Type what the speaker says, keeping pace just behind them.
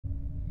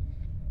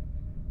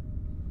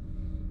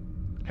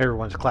Hey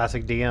everyone, it's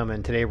Classic DM,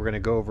 and today we're going to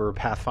go over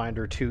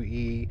Pathfinder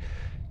 2E.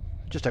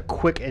 Just a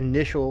quick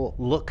initial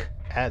look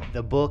at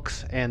the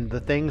books and the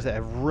things that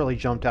have really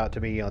jumped out to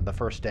me on the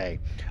first day.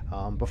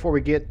 Before we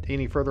get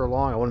any further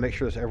along, I want to make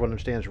sure that everyone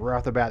understands right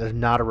off the bat, this is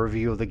not a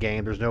review of the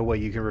game. There's no way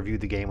you can review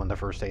the game on the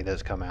first day that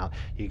it's come out.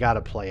 You got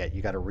to play it.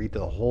 You got to read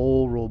the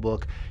whole rule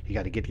book. You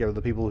got to get together with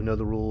the people who know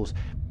the rules,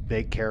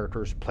 make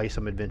characters, play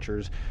some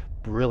adventures,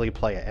 really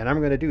play it. And I'm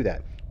going to do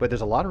that. But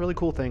there's a lot of really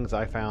cool things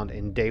I found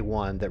in day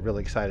one that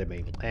really excited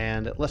me.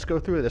 And let's go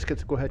through it. Let's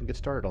go ahead and get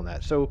started on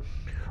that. So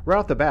right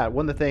off the bat,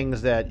 one of the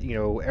things that,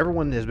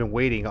 everyone has been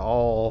waiting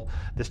all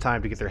this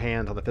time to get their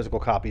hands on the physical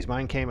copies.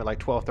 Mine came at like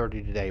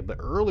 12:30 today, but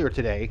earlier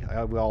today,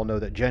 we all know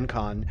that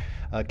GenCon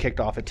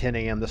kicked off at 10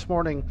 a.m. this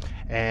morning,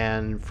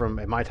 and from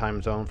in my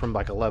time zone, from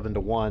like 11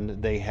 to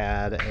 1, they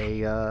had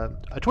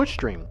a Twitch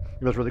stream.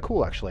 It was really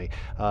cool, actually.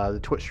 The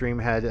Twitch stream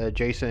had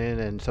Jason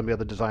and some of the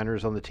other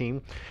designers on the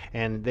team,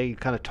 and they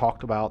kind of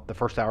talked about the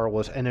first hour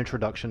was an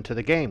introduction to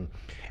the game,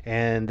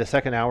 and the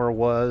second hour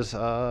was,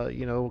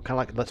 kind of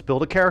like let's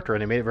build a character,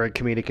 and they made it very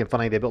comedic and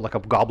funny. They built like a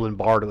goblin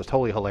bard. It was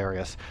totally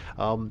hilarious.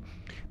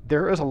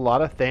 There is a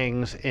lot of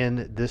things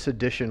in this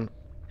edition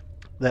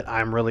that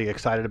I'm really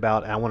excited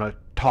about, and I want to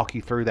talk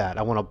you through that.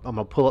 I'm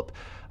gonna pull up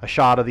a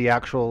shot of the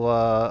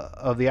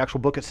actual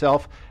book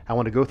itself. I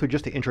want to go through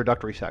just the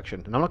introductory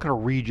section, and I'm not going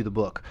to read you the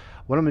book.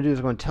 What I'm going to do is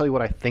I'm going to tell you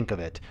what I think of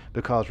it,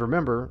 because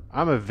remember,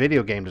 I'm a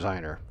video game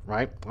designer,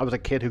 right? I was a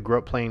kid who grew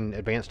up playing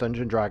Advanced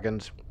Dungeons and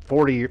Dragons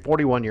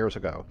 41 years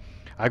ago.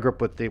 I grew up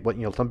with what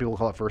some people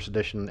call it first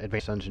edition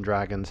Advanced Dungeons and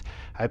Dragons.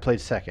 I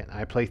played second.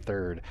 I played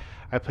third.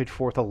 I played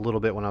fourth a little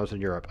bit when I was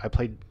in Europe. I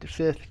played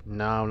fifth.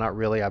 No, not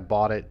really. I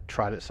bought it,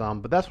 tried it some,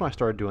 but that's when I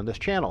started doing this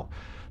channel.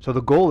 So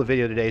the goal of the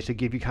video today is to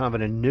give you kind of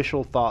an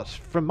initial thoughts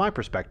from my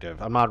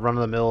perspective. I'm not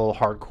run-of-the-mill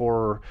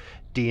hardcore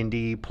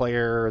D&D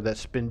player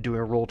that's been doing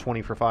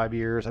Roll20 for 5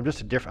 years. I'm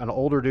just an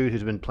older dude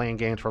who's been playing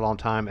games for a long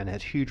time and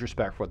has huge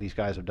respect for what these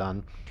guys have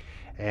done.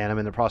 And I'm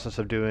in the process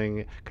of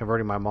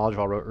converting my module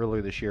I wrote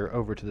earlier this year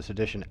over to this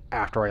edition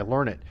after I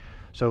learn it.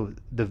 So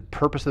the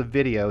purpose of the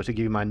video is to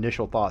give you my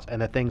initial thoughts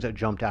and the things that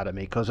jumped out at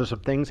me, because there's some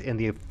things in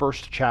the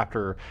first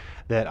chapter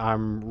that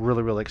I'm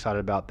really, really excited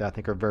about that I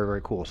think are very, very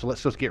cool. So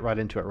let's just get right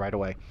into it right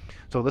away.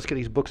 So let's get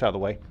these books out of the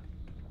way.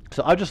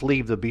 So I'll just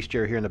leave the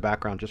bestiary here in the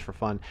background just for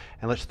fun,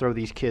 and let's throw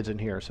these kids in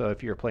here. So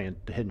if you're playing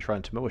Hidden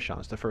Shrine to Moashan,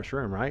 it's the first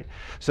room, right?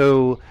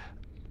 So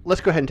let's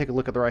go ahead and take a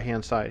look at the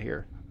right-hand side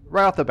here.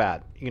 Right off the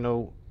bat,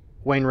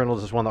 Wayne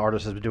Reynolds is one of the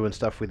artists that's been doing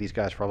stuff with these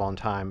guys for a long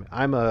time.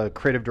 I'm a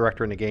creative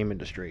director in the game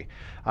industry.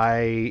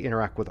 I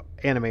interact with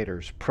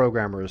animators,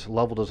 programmers,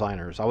 level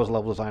designers. I was a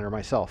level designer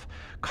myself,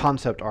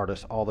 concept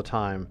artists all the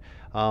time.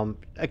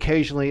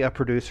 Occasionally a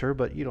producer,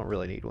 but you don't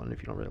really need one if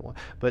you don't really want.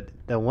 But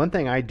the one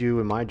thing I do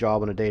in my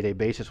job on a day-to-day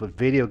basis with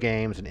video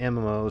games and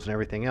MMOs and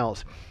everything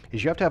else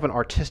is you have to have an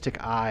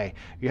artistic eye.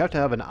 You have to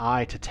have an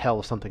eye to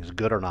tell if something's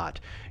good or not.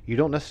 You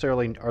don't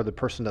necessarily are the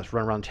person that's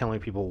running around telling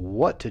people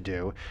what to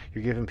do.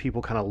 You're giving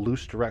people kind of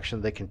loose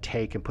direction they can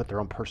take and put their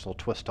own personal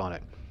twist on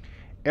it.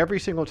 Every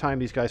single time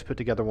these guys put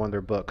together one of their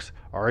books,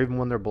 or even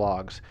one of their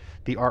blogs,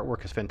 the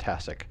artwork is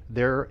fantastic.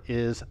 There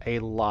is a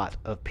lot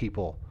of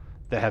people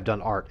that have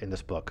done art in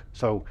this book.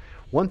 So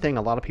one thing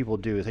a lot of people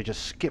do is they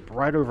just skip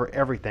right over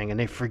everything and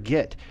they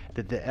forget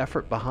that the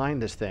effort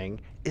behind this thing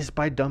is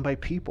done by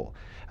people.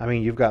 I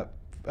mean, you've got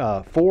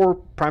 4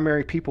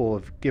 primary people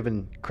have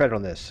given credit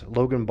on this.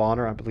 Logan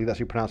Bonner, I believe that's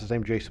how you pronounce his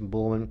name, Jason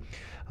Bullman,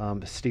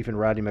 Stephen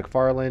Rodney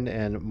McFarlane,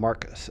 and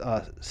Mark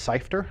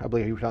Seifter, I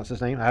believe he pronounced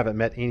his name. I haven't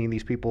met any of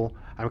these people.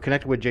 I'm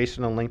connected with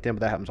Jason on LinkedIn, but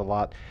that happens a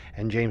lot,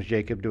 and James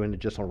Jacob doing the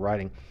just on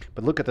writing.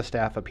 But look at the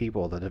staff of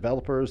people, the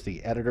developers,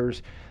 the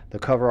editors, the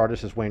cover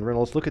artist is Wayne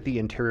Reynolds. Look at the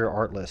interior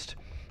art list.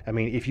 I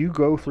mean, if you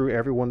go through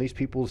every one of these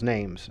people's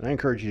names, and I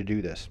encourage you to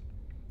do this,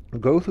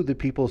 go through the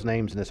people's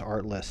names in this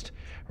art list,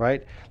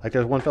 right? Like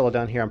there's one fellow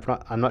down here,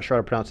 I'm not sure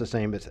how to pronounce his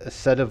name. It's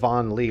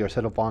Sedavon Lee or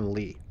Sedavon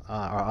Lee, or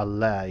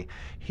Alay.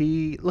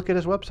 Look at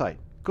his website.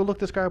 Go look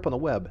this guy up on the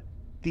web.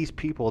 These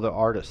people, the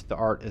artists, the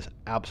art is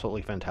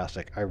absolutely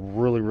fantastic. I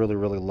really, really,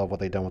 really love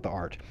what they've done with the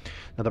art.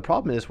 Now the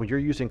problem is when you're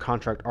using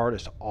contract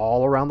artists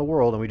all around the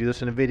world, and we do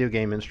this in the video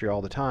game industry all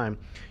the time,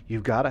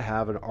 you've got to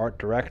have an art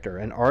director.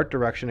 And art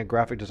direction and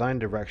graphic design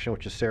direction,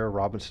 which is Sarah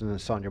Robinson and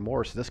Sonia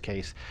Morris in this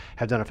case,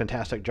 have done a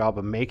fantastic job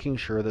of making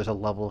sure there's a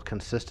level of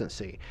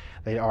consistency.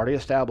 They already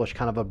established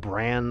kind of a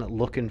brand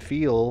look and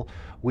feel,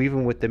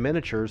 even with the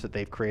miniatures that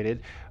they've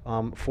created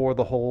for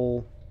the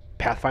whole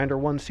Pathfinder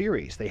 1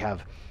 series. They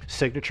have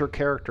signature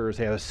characters,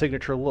 they have a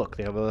signature look,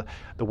 they have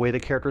the way the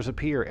characters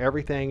appear.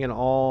 Everything and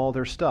all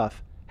their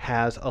stuff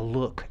has a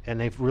look, and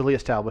they've really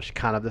established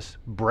kind of this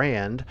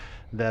brand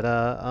that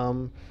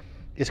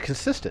is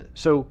consistent.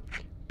 So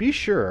be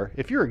sure,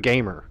 if you're a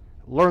gamer,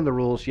 learn the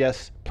rules.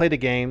 Yes, play the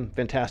game,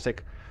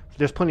 fantastic.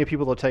 There's plenty of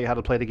people that'll tell you how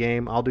to play the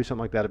game. I'll do something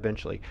like that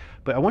eventually.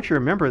 But I want you to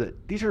remember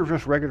that these are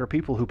just regular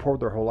people who poured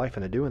their whole life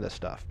into doing this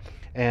stuff.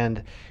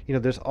 And,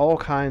 there's all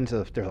kinds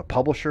of, there's a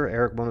publisher,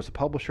 Eric Bono is the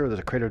publisher,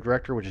 there's a creative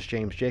director, which is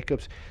James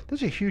Jacobs.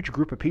 There's a huge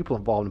group of people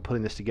involved in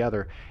putting this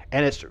together,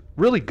 and it's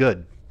really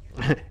good.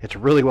 It's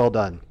really well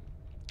done.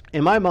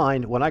 In my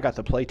mind, when I got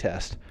the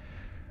playtest,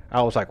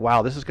 I was like,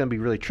 wow, this is going to be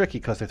really tricky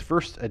because the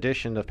first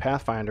edition of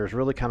Pathfinder is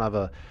really kind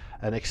of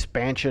an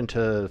expansion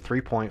to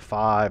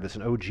 3.5. It's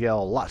an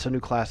OGL, lots of new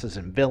classes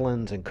and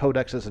villains and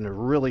codexes, and they're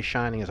really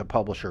shining as a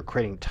publisher,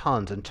 creating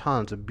tons and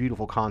tons of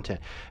beautiful content.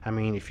 I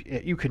mean, if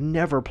you could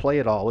never play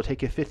it all, it would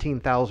take you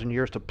 15,000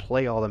 years to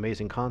play all the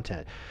amazing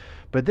content.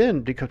 But then,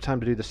 it becomes time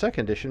to do the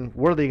second edition.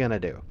 What are they going to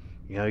do?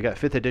 You know, you got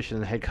 5th edition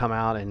that had come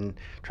out and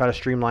try to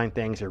streamline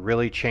things. It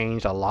really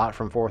changed a lot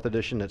from 4th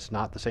edition. It's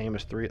not the same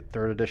as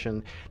 3rd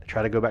edition. They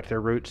try to go back to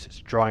their roots. It's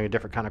drawing a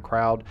different kind of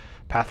crowd.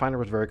 Pathfinder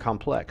was very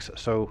complex.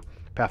 So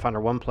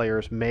Pathfinder 1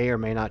 players may or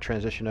may not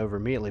transition over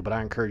immediately, but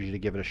I encourage you to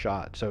give it a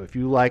shot. So if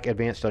you like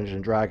Advanced Dungeons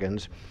and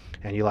Dragons,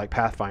 and you like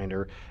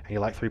Pathfinder, and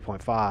you like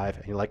 3.5,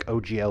 and you like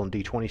OGL and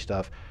D20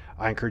 stuff,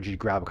 I encourage you to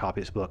grab a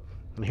copy of this book.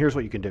 And here's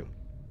what you can do.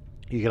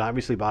 You can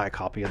obviously buy a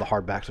copy of the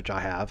hardbacks, which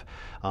I have,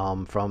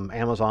 from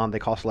Amazon. They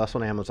cost less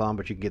on Amazon,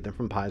 but you can get them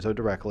from Paizo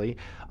directly. It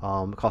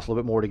costs a little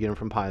bit more to get them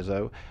from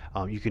Paizo.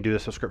 You can do a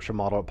subscription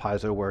model at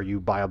Paizo where you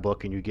buy a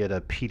book and you get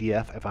a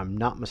PDF, if I'm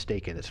not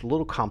mistaken. It's a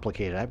little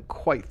complicated. I haven't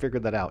quite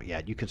figured that out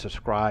yet. You can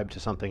subscribe to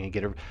something and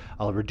get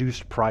a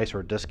reduced price or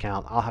a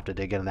discount. I'll have to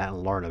dig into that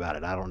and learn about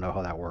it. I don't know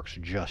how that works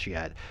just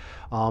yet.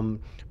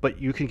 But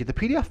you can get the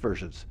PDF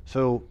versions.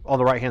 So on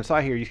the right-hand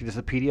side here, you can get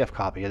a PDF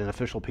copy, an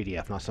official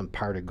PDF, not some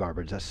pirated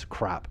garbage. That's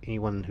crap.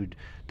 Anyone who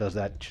does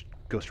that should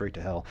go straight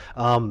to hell.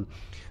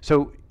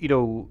 So, you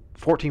know,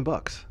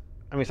 $14.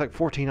 I mean, it's like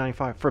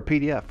 $14.95 for a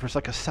PDF. For it's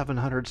like a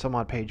 700 some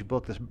odd page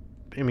book.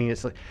 I mean,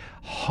 it's like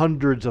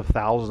hundreds of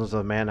thousands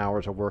of man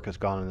hours of work has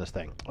gone in this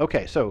thing.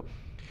 Okay, so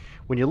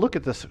when you look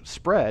at this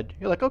spread,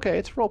 you're like, okay,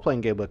 it's a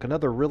role-playing game book.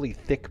 Another really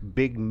thick,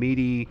 big,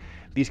 meaty,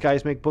 these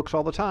guys make books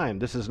all the time.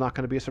 This is not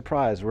going to be a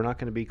surprise. We're not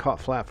going to be caught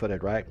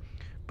flat-footed, right?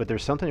 But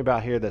there's something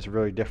about here that's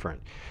really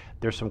different.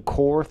 There's some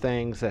core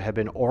things that have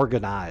been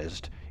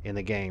organized in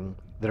the game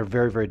that are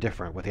very, very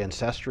different with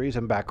ancestries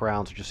and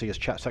backgrounds, which you see as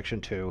chat section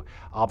 2.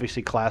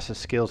 Obviously, classes,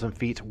 skills, and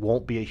feats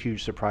won't be a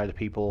huge surprise to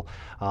people.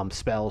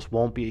 Spells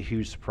won't be a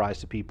huge surprise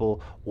to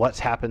people. What's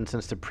happened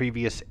since the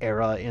previous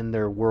era in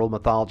their world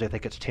mythology, I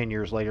think it's 10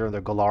 years later in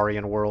their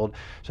Galarian world.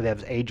 So they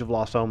have Age of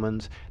Lost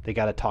Omens. They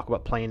got to talk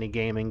about playing the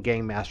game and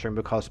game mastering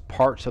because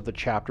parts of the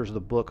chapters of the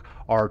book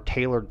are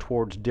tailored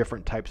towards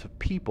different types of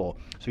people.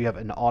 So you have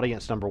an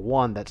audience number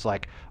 1 that's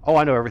like, oh,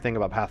 I know everything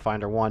about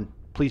Pathfinder 1.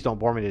 Please don't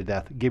bore me to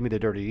death. Give me the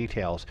dirty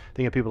details.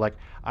 Think of people like,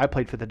 I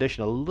played 5th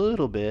edition a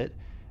little bit.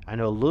 I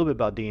know a little bit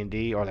about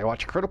D&D, or they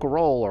watch Critical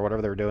Role or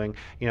whatever they're doing,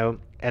 you know,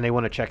 and they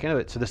want to check into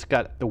it. So this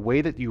got the way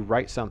that you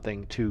write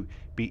something to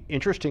be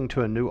interesting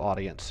to a new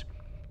audience,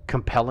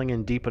 compelling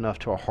and deep enough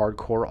to a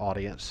hardcore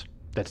audience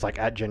that's like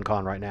at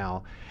GenCon right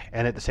now,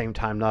 and at the same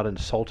time not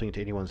insulting to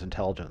anyone's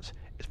intelligence.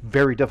 It's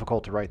very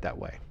difficult to write that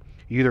way.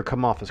 You either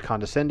come off as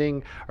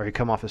condescending or you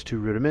come off as too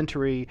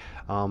rudimentary.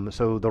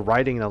 So the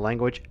writing and the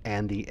language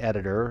and the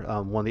editor,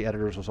 one of the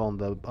editors was on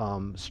the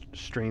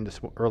stream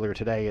earlier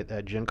today at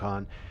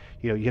GenCon,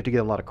 you know, you have to give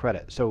them a lot of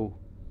credit. So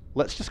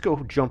let's just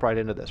jump right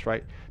into this,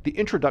 right? The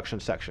introduction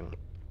section.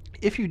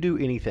 If you do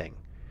anything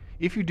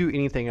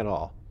at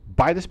all,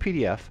 buy this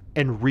PDF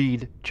and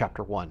read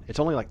chapter 1.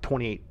 It's only like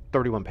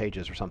 31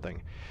 pages or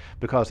something,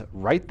 because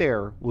right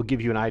there will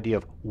give you an idea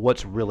of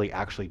what's really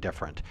actually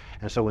different.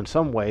 And so in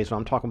some ways, when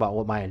I'm talking about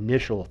what my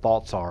initial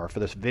thoughts are for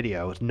this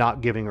video, is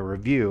not giving a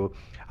review.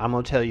 I'm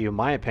going to tell you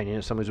my opinion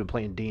as somebody who's been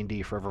playing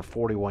D&D for over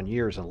 41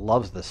 years and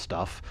loves this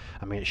stuff.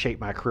 I mean, it shaped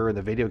my career in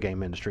the video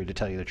game industry, to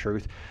tell you the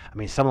truth. I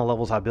mean, some of the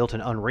levels I built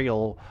in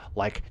Unreal,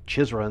 like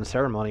Chisra and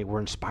Ceremony, were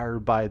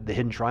inspired by the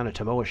Hidden Shrine of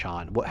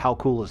Tomoe-shan. How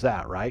cool is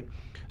that, right?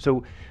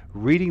 So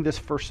reading this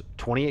first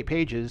 28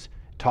 pages,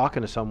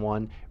 talking to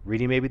someone,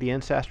 reading maybe the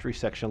ancestry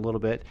section a little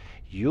bit,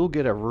 you'll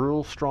get a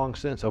real strong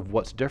sense of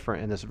what's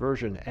different in this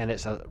version. And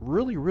it's a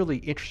really, really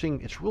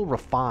interesting, it's real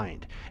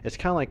refined. It's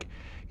kind of like,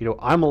 you know,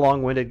 I'm a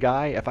long-winded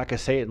guy. If I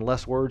could say it in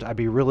less words, I'd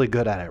be really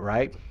good at it,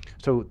 right?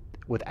 So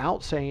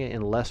without saying it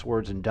in less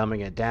words and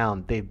dumbing it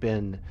down, they've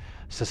been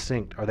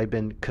succinct, or they've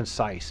been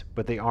concise,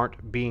 but they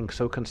aren't being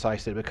so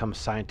concise that it becomes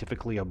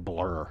scientifically a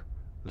blur.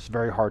 It's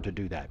very hard to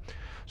do that.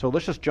 So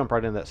let's just jump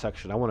right into that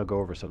section. I want to go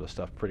over some of the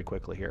stuff pretty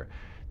quickly here.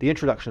 The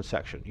introduction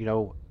section, you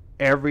know,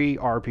 every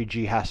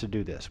RPG has to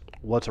do this.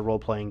 What's a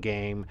role-playing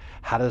game?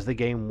 How does the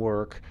game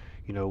work?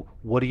 You know,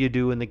 what do you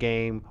do in the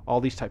game?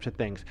 All these types of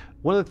things.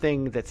 One of the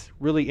things that's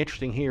really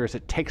interesting here is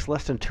it takes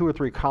less than 2 or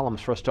 3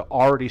 columns for us to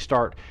already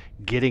start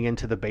getting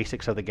into the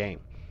basics of the game.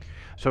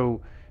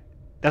 So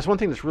that's one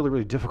thing that's really,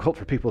 really difficult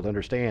for people to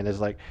understand,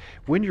 is like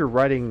when you're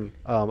writing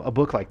a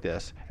book like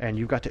this and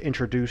you've got to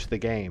introduce the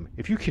game,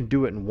 if you can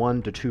do it in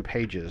 1 to 2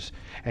 pages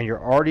and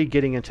you're already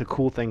getting into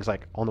cool things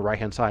like on the right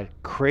hand side,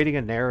 creating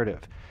a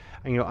narrative.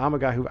 And, you know, I'm a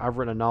guy I've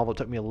written a novel. It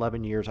took me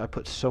 11 years. I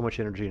put so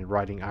much energy in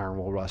writing Iron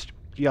Will Rust.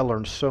 Yeah, I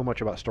learned so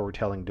much about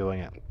storytelling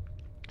doing it.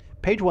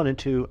 Page 1 and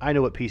 2, I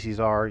know what PCs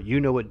are, you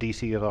know what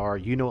DCs are,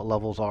 you know what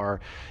levels are,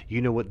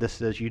 you know what this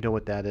is, you know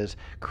what that is.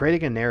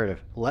 Creating a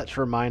narrative, let's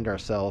remind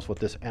ourselves what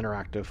this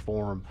interactive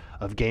form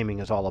of gaming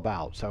is all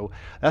about. So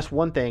that's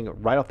one thing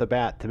right off the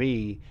bat, to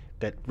me,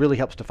 that really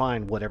helps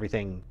define what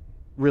everything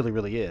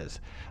really is.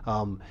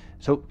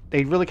 So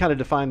they really kind of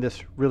define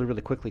this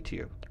really quickly to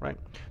you, right?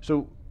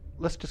 So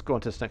let's just go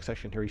into this next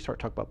section here. You start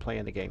talking about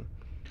playing the game.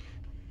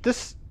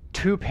 This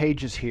 2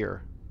 pages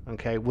here,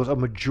 okay, was a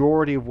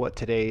majority of what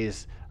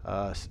today's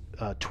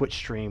Twitch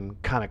stream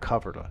kind of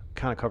covered a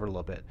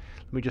little bit.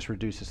 Let me just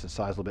reduce this in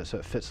size a little bit so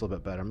it fits a little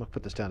bit better. I'm gonna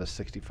put this down to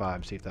 65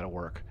 and see if that'll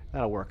work.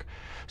 That'll work.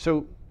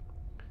 So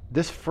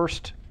this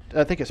first,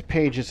 I think it's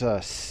pages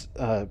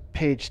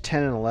page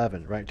 10 and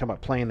 11, right? Talking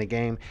about playing the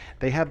game.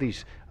 They have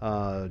these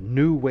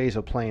new ways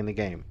of playing the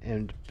game.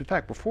 And in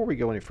fact, before we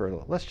go any further,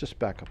 let's just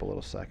back up a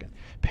little second.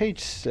 Page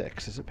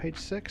 6, is it page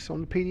 6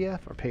 on the PDF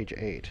or page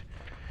 8?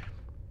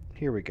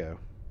 Here we go.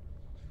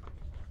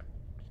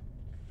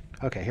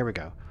 Okay, here we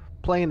go.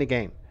 Playing the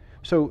game.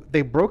 So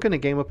they've broken the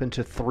game up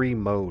into 3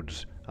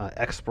 modes.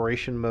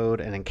 Exploration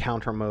mode, an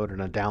encounter mode,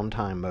 and a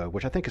downtime mode,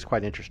 which I think is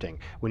quite interesting.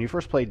 When you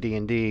first played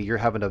D&D, you're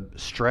having to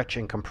stretch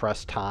and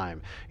compress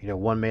time. You know,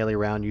 one melee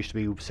round used to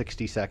be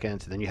 60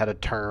 seconds, and then you had a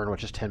turn,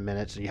 which is 10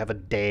 minutes, and you have a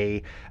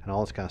day, and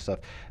all this kind of stuff.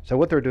 So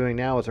what they're doing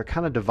now is they're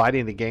kind of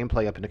dividing the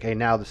gameplay up into, okay,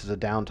 now this is a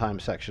downtime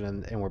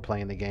section, and we're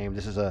playing the game.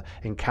 This is a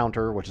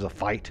encounter, which is a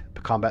fight,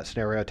 a combat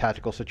scenario, a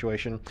tactical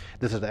situation.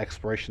 This is the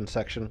exploration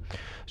section.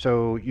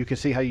 So you can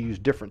see how you use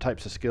different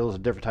types of skills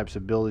and different types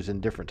of abilities in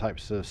different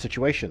types of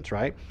situations,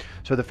 right?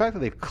 So the fact that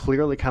they've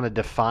clearly kind of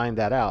defined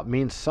that out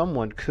means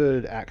someone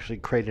could actually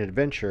create an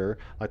adventure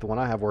like the one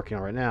I have working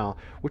on right now,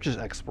 which is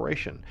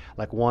exploration.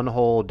 Like one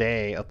whole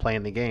day of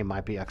playing the game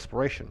might be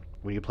exploration.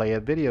 When you play a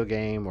video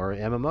game or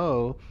an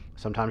MMO,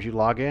 sometimes you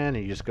log in and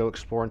you just go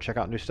explore and check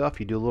out new stuff.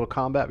 You do a little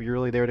combat, but you're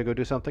really there to go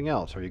do something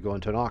else. Or you go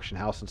into an auction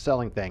house and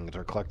selling things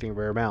or collecting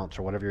rare mounts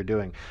or whatever you're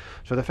doing.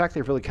 So the fact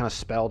they've really kind of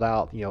spelled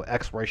out, you know,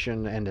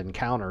 exploration and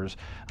encounters,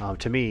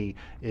 to me,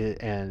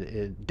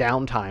 and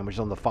downtime, which is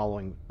on the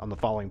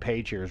following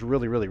page here, is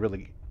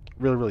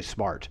really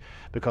smart,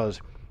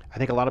 because I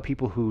think a lot of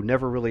people who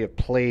never really have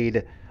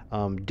played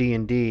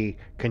D&D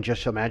can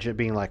just imagine it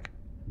being like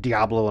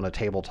Diablo on a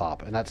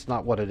tabletop, and that's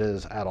not what it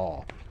is at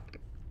all.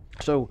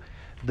 So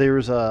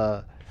there's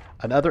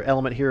another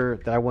element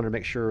here that I want to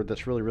make sure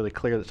that's really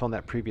clear that's on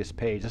that previous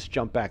page. Let's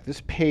jump back.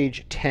 This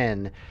page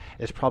 10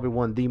 is probably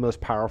one of the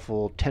most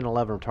powerful, 10,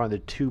 11, I'm talking the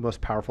 2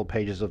 most powerful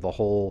pages of the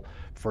whole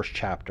first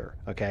chapter,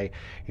 okay?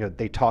 You know,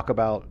 they talk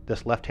about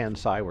this left-hand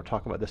side, we're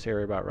talking about this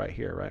area about right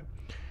here, right?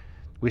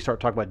 We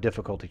start talking about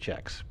difficulty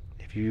checks.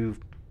 If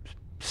you've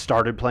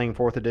started playing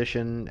 4th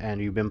edition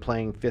and you've been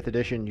playing 5th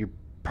edition, you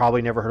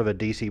probably never heard of a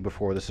DC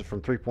before. This is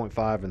from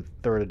 3.5 and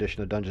 3rd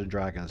edition of Dungeons &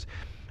 Dragons.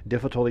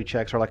 Difficulty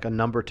checks are like a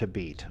number to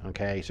beat,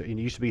 okay? So it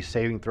used to be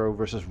saving throw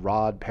versus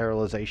rod,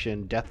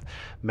 paralyzation, death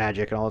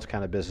magic, and all this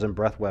kind of business, and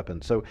breath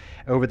weapons. So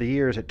over the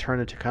years, it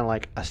turned into kind of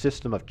like a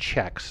system of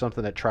checks,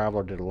 something that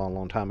Traveller did a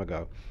long time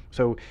ago.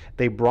 So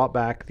they brought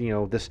back, you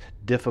know, this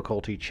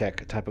difficulty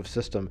check type of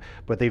system,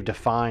 but they've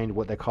defined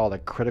what they call a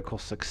critical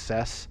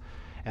success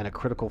and a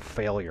critical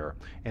failure.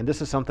 And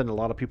this is something a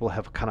lot of people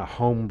have kind of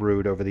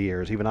homebrewed over the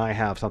years. Even I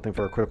have something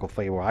for a critical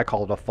failure. I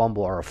call it a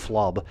fumble or a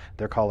flub.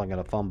 They're calling it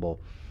a fumble.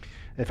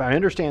 If I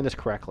understand this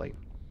correctly,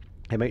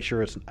 and make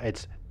sure it's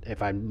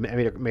if I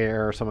made an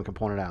error, someone can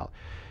point it out.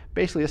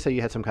 Basically, let's say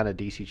you had some kind of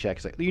DC check.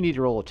 It's like you need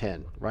to roll a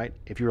 10, right?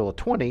 If you roll a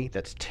 20,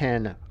 that's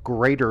 10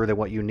 greater than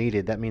what you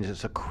needed. That means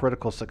it's a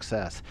critical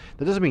success.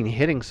 That doesn't mean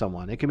hitting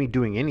someone. It can mean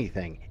doing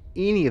anything.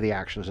 Any of the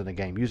actions in the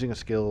game, using a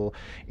skill,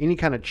 any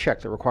kind of check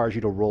that requires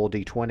you to roll a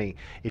d20.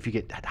 If you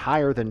get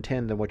higher than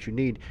 10 than what you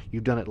need,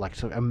 you've done it like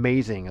so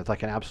amazing. It's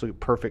like an absolute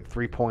perfect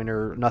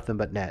 3-pointer, nothing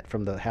but net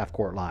from the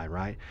half-court line,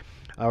 right?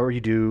 Or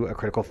you do a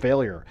critical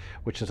failure,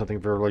 which is something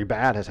very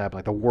bad has happened,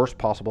 like the worst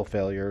possible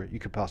failure you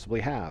could possibly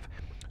have.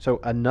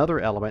 So another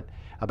element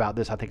about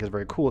this I think is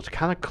very cool. It's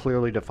kind of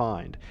clearly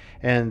defined.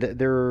 And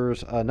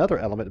there's another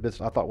element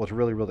that I thought was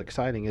really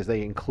exciting is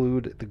they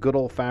include the good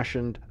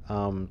old-fashioned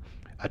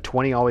a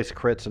 20 always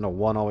crits and a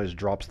 1 always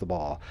drops the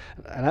ball.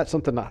 And that's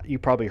something that you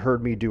probably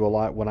heard me do a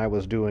lot when I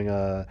was doing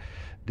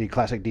the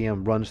classic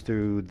DM runs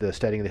through the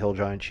Steadying of the Hill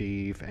Giant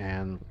Chief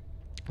and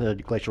the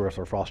Glacial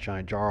Wrestler Frost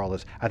Giant Jarl.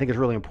 I think it's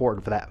really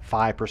important for that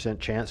 5%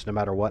 chance, no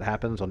matter what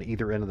happens on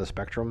either end of the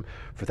spectrum,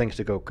 for things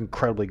to go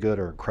incredibly good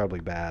or incredibly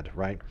bad,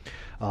 right?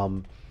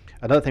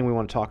 Another thing we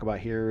want to talk about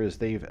here is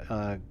they've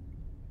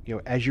you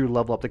know, as you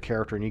level up the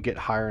character and you get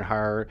higher and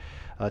higher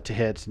to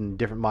hits and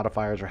different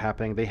modifiers are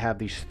happening, they have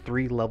these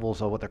 3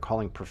 levels of what they're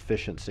calling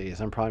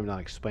proficiencies. I'm probably not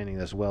explaining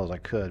this as well as I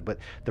could, but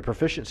the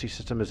proficiency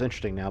system is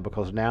interesting now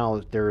because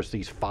now there's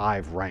these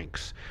 5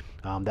 ranks.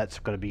 That's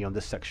going to be on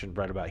this section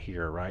right about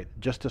here, right?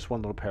 Just this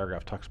one little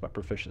paragraph talks about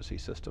proficiency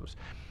systems.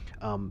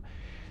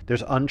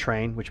 There's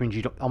untrained, which means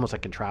you don't, almost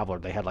like in Traveller,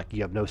 they had like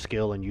you have no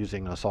skill in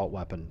using an assault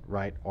weapon,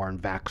 right? Or in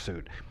vac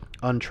suit.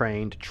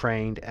 Untrained,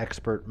 trained,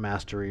 expert,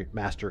 master,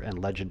 and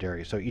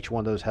legendary. So each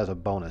one of those has a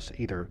bonus,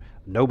 either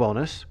no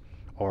bonus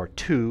or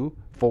 2,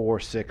 4,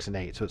 6, and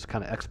 8. So it's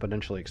kind of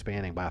exponentially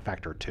expanding by a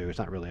factor of 2. It's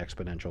not really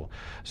exponential.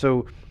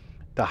 So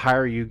the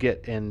higher you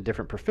get in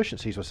different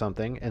proficiencies with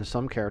something, and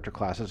some character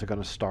classes are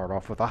going to start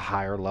off with a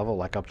higher level,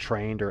 like a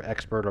trained or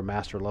expert or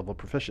master level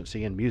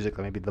proficiency in music.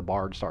 Maybe the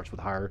bard starts with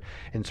higher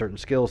in certain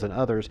skills than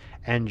others,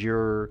 and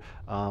your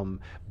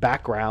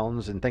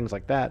backgrounds and things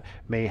like that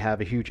may have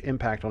a huge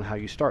impact on how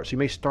you start. So you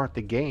may start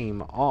the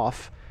game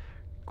off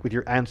with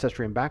your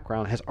ancestry and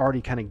background has already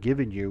kind of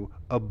given you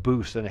a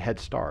boost and a head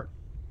start.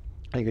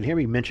 And you can hear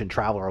me mention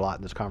Traveler a lot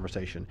in this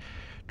conversation.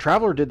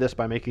 Traveler did this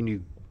by making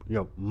you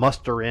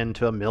muster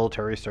into a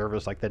military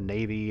service like the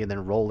Navy and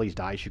then roll these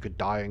dice. You could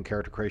die in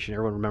character creation.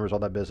 Everyone remembers all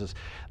that business.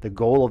 The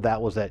goal of that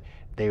was that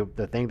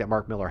the thing that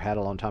Mark Miller had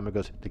a long time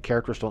ago is the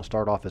characters don't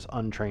start off as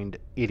untrained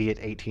idiot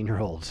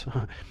 18-year-olds.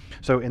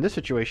 So in this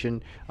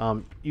situation,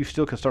 you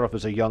still can start off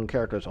as a young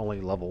character that's only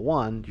level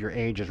 1. Your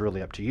age is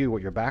really up to you,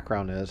 what your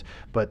background is,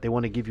 but they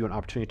want to give you an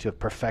opportunity to have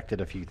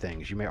perfected a few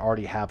things. You may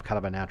already have kind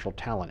of a natural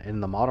talent. In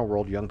the modern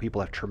world, young people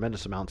have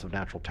tremendous amounts of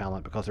natural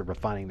talent because they're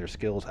refining their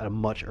skills at a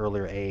much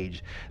earlier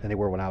age than they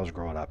were when I was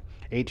growing up.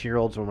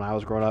 18-year-olds when I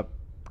was growing up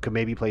could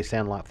maybe play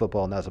sandlot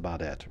football, and that's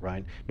about it,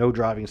 right? No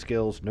driving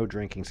skills, no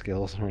drinking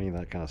skills, or any of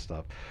that kind of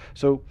stuff.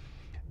 So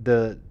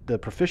the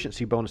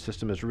proficiency bonus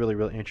system is really,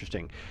 really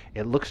interesting.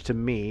 It looks to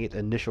me, at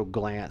initial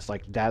glance,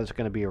 like that is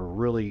going to be a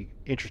really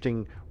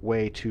interesting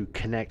way to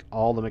connect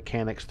all the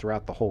mechanics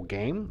throughout the whole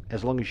game,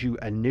 as long as you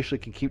initially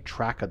can keep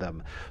track of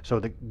them. So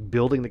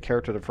building the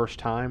character the first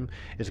time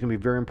is going to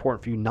be very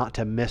important for you not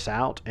to miss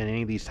out in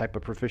any of these type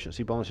of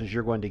proficiency bonuses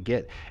you're going to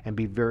get, and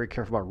be very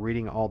careful about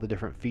reading all the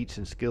different feats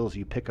and skills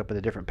you pick up in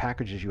the different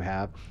packages you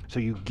have,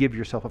 so you give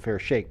yourself a fair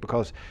shake.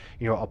 Because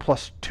a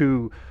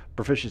 +2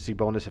 proficiency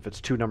bonus, if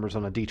it's 2 numbers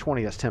on a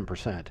d20, that's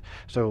 10%.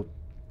 So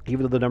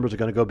even though the numbers are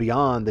going to go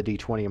beyond the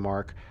d20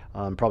 mark,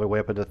 probably way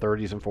up into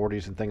 30s and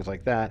 40s and things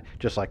like that,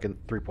 just like in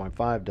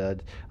 3.5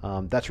 did,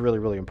 that's really,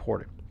 really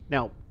important.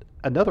 Now,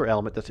 another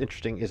element that's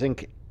interesting is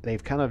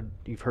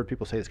you've heard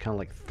people say it's kind of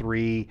like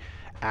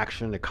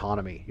 3-action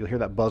economy. You'll hear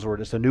that buzzword.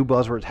 It's a new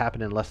buzzword. It's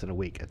happened in less than a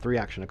week. A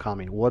 3-action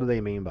economy. What do they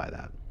mean by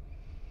that?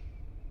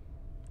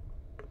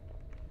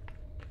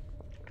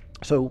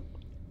 So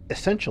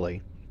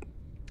essentially,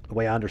 the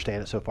way I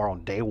understand it so far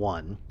on day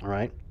 1, all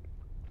right,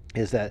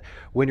 is that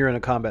when you're in a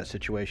combat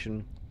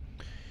situation,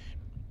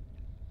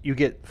 you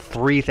get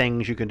 3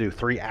 things you can do,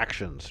 3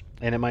 actions.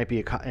 And it might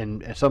be,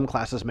 and some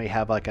classes may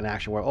have like an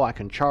action where, I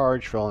can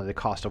charge for only the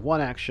cost of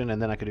 1 action,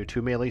 and then I can do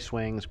 2 melee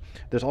swings.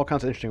 There's all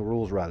kinds of interesting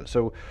rules around it.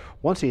 So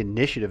once the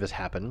initiative has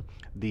happened,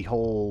 the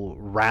whole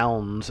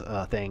rounds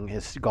thing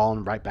has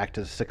gone right back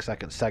to the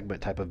 6-second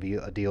segment type of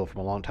a deal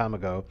from a long time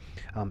ago.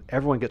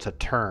 Everyone gets a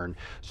turn.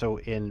 So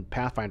in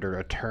Pathfinder,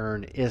 a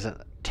turn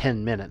isn't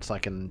 10 minutes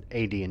like in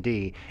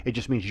AD&D. It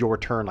just means your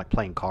turn, like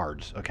playing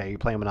cards. Okay, you're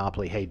playing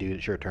Monopoly. Hey, dude,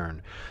 it's your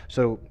turn.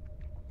 So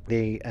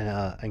the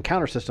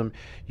encounter system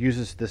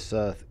uses this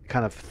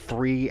kind of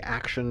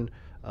 3-action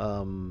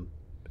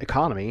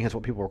economy, is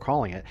what people are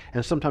calling it,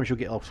 and sometimes you'll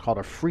get what's called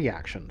a free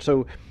action.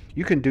 So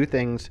you can do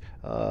things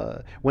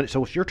so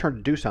it's your turn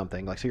to do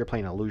something, like say you're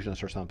playing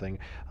illusionist or something,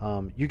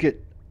 you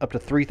get up to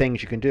 3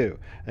 things you can do.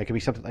 It can be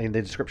something, and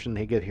the description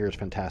they give here is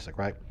fantastic,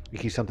 right? You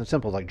can do something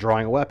simple like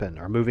drawing a weapon,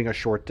 or moving a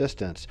short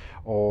distance,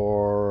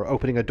 or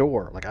opening a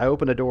door. Like I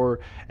open a door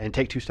and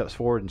take 2 steps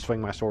forward and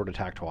swing my sword,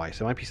 attack twice.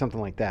 It might be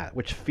something like that,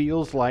 which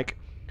feels like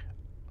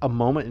a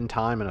moment in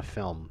time in a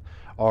film,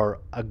 or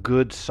a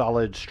good,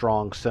 solid,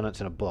 strong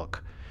sentence in a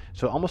book.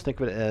 So almost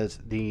think of it as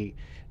the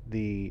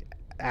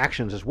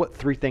actions is what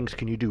 3 things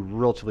can you do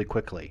relatively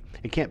quickly.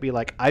 It can't be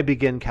like, I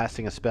begin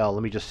casting a spell,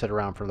 let me just sit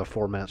around for the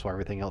 4 minutes while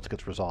everything else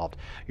gets resolved.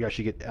 You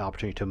actually get the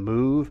opportunity to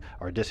move,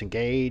 or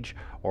disengage,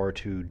 or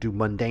to do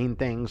mundane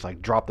things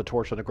like drop the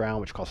torch on the ground,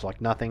 which costs like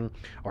nothing,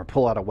 or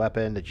pull out a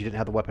weapon that you didn't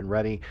have the weapon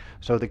ready.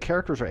 So the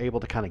characters are able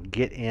to kind of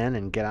get in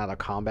and get out of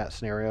combat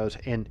scenarios,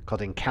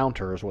 called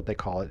encounters, what they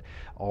call it,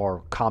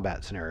 or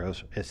combat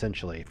scenarios,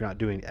 essentially. If you're not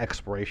doing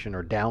exploration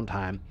or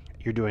downtime,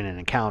 you're doing an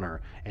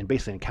encounter, and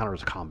basically an encounter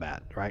is a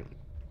combat, right?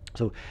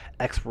 So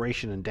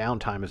exploration and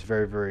downtime is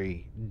very,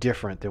 very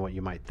different than what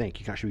you might think.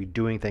 You can actually be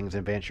doing things and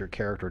advance your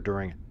character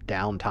during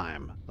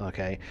downtime,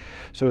 okay?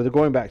 So they're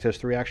going back to this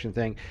 3-action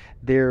thing.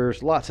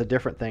 There's lots of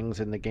different things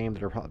in the game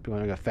that are probably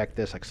going to affect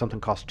this, like something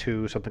costs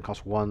 2, something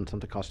costs 1,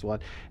 something costs 1.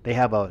 They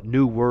have a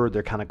new word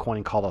they're kind of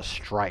coining called a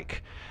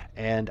strike.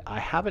 And I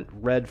haven't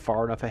read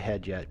far enough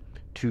ahead yet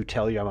to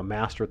tell you I'm a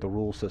master at the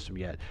rule system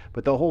yet,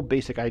 but the whole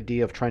basic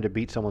idea of trying to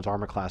beat someone's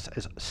armor class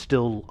is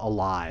still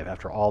alive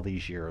after all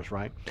these years,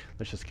 right?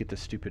 Let's just get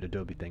this stupid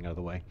Adobe thing out of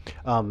the way.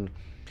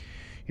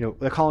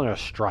 They're calling it a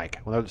strike,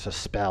 whether it's a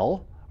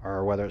spell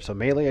or whether it's a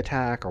melee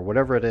attack or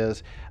whatever it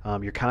is.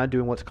 You're kind of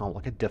doing what's called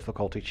like a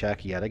difficulty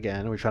check yet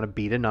again. We're trying to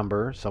beat a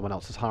number, someone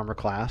else's armor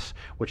class,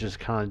 which is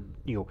kind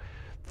of,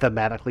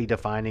 thematically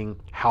defining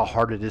how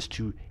hard it is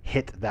to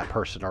hit that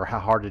person, or how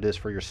hard it is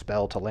for your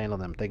spell to land on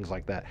them, things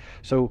like that.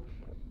 So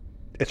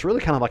it's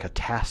really kind of like a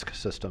task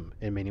system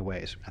in many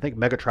ways. I think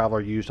Mega Traveler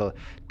used a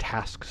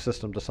task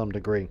system to some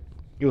degree.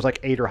 It was like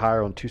 8 or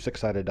higher on 2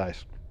 6-sided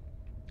dice.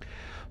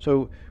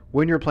 So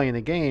when you're playing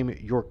the game,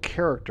 your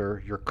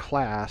character, your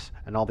class,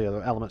 and all the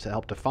other elements that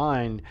help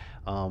define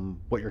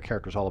what your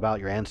character is all about,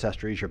 your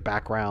ancestries, your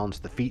backgrounds,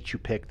 the feats you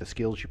pick, the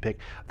skills you pick,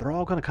 they're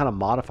all going to kind of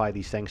modify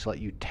these things to let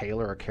you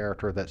tailor a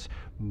character that's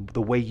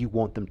the way you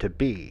want them to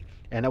be.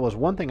 And that was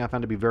one thing I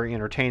found to be very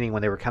entertaining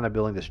when they were kind of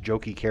building this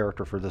jokey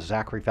character for the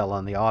Zachary fella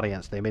in the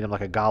audience. They made him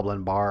like a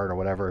goblin bard or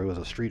whatever who was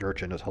a street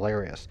urchin. It was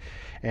hilarious.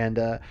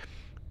 And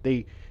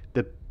they,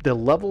 the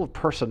level of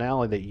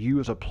personality that you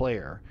as a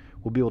player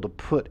will be able to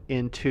put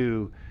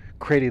into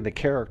creating the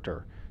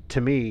character,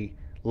 to me,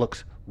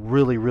 looks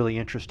really, really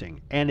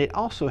interesting. And it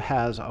also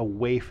has a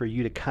way for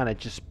you to kind of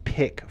just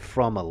pick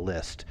from a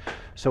list.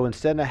 So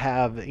instead of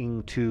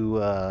having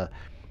to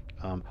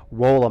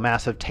roll a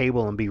massive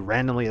table and be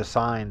randomly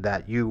assigned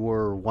that you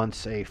were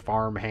once a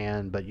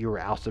farmhand, but you were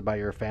ousted by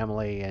your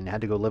family and had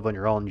to go live on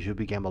your own, you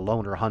became a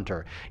loner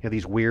hunter. You know,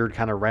 these weird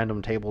kind of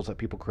random tables that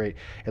people create.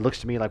 It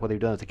looks to me like what they've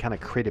done is they kind of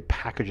created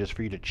packages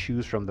for you to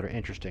choose from that are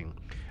interesting.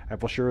 I'm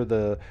for sure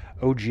the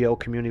OGL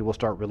community will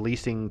start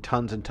releasing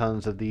tons and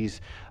tons of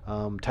these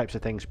types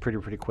of things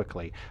pretty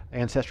quickly.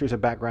 Ancestries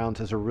and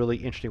backgrounds is a really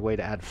interesting way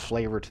to add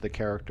flavor to the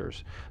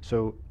characters.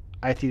 So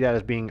I see that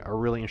as being a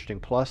really interesting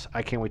plus.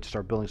 I can't wait to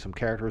start building some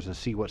characters and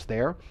see what's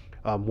there.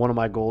 One of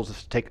my goals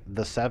is to take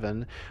the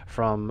 7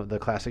 from the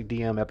classic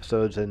DM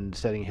episodes and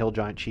setting Hill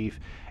Giant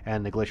Chief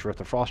and the Glacier of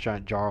the Frost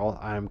Giant Jarl.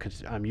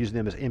 I'm using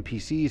them as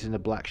NPCs in the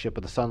Black Ship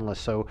of the Sunless,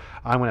 so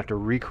I'm going to have to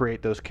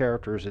recreate those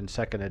characters in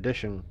Second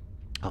Edition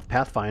of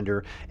Pathfinder,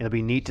 and it'll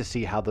be neat to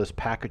see how those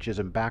packages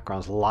and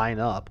backgrounds line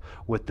up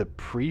with the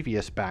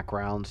previous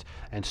backgrounds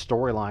and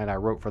storyline I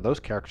wrote for those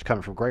characters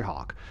coming from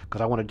Greyhawk, because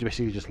I want to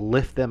basically just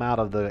lift them out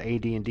of the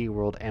AD&D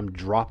world and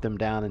drop them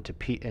down into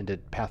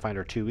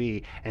Pathfinder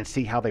 2e and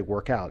see how they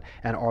work out,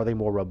 and are they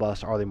more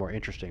robust, are they more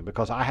interesting,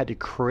 because I had to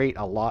create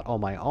a lot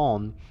on my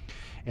own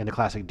in the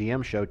classic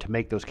DM show to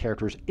make those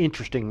characters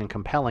interesting and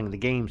compelling. The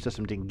game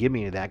system didn't give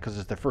me any of that because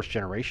it's the first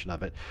generation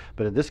of it.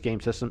 But in this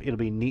game system, it'll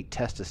be a neat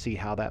test to see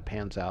how that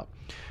pans out.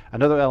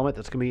 Another element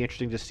that's going to be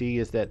interesting to see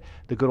is that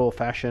the good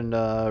old-fashioned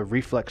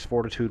reflex,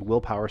 fortitude,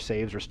 willpower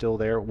saves are still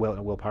there.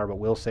 Willpower, but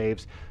will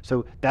saves.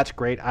 So that's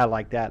great. I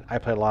like that. I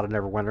played a lot of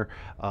Neverwinter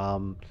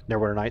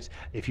Nights.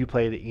 If you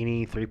played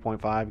any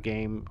 3.5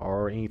 game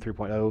or any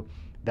 3.0,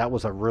 that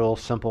was a real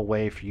simple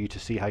way for you to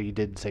see how you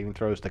did saving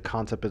throws. The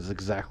concept is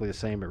exactly the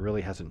same. It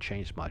really hasn't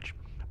changed much.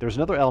 There's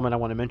another element I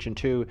want to mention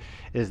too,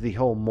 is the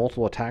whole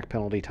multiple attack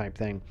penalty type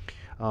thing.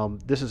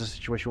 This is a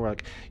situation where,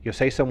 like, you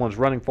say someone's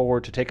running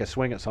forward to take a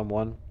swing at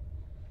someone.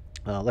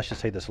 Let's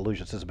just say this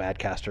illusionist is a bad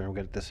caster, and we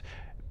get this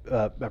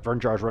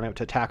Vernjar's running up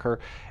to attack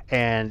her,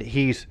 and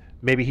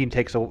maybe he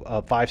takes a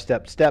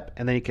 5-step,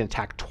 and then he can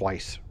attack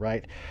twice,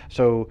 right?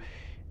 So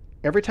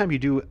every time you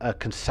do a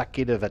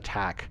consecutive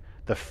attack,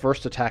 the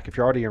first attack, if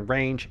you're already in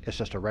range, it's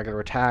just a regular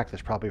attack.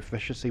 There's probably a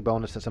efficiency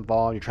bonus that's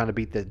involved. You're trying to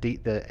beat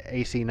the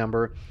AC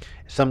number.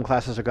 Some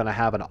classes are going to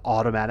have an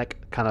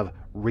automatic kind of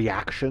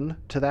reaction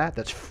to that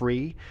that's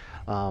free.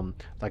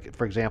 Like,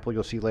 for example,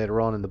 you'll see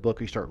later on in the book,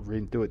 you start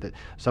reading through it, that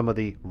some of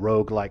the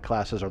rogue-like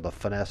classes or the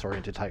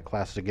finesse-oriented type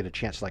classes to get a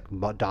chance to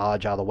like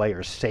dodge out of the way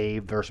or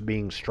save versus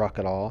being struck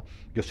at all.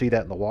 You'll see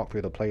that in the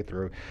walkthrough, the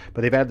playthrough.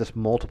 But they've added this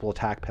multiple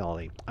attack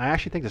penalty. I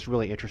actually think that's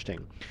really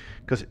interesting,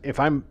 because if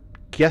I'm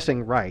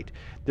guessing right,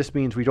 this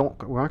means we aren't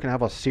going to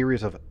have a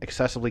series of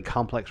excessively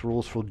complex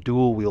rules for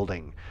dual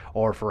wielding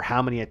or for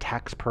how many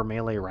attacks per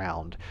melee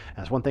round. And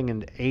that's one thing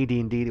in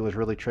AD&D that was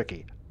really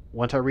tricky.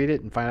 Once I read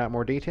it and find out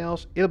more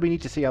details, it'll be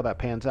neat to see how that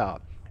pans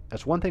out.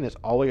 That's one thing that's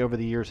always over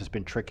the years has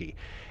been tricky.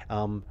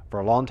 For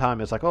a long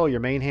time, it's like, oh, your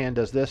main hand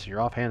does this, your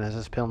offhand has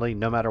this penalty,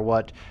 no matter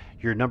what.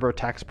 Your number of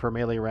attacks per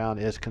melee round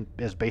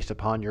is based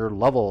upon your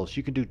levels.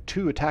 You can do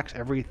 2 attacks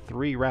every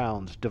 3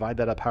 rounds. Divide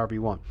that up however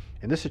you want.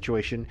 In this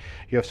situation,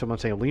 you have someone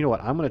saying, well, you know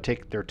what, I'm going to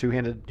take their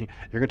two-handed, you're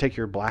going to take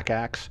your black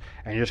axe,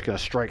 and you're just going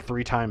to strike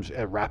 3 times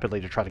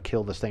rapidly to try to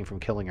kill this thing from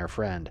killing our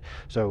friend.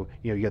 So,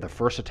 you have the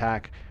first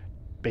attack,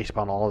 based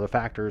upon all of the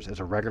factors, is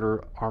a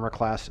regular armor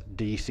class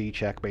DC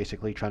check,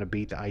 basically trying to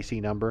beat the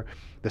IC number.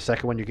 The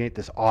second one, you get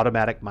this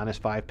automatic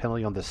 -5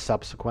 penalty on the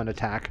subsequent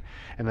attack,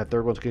 and the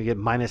third one's going to get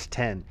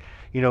 -10.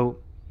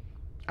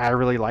 I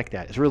really like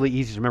that. It's really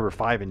easy to remember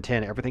 5 and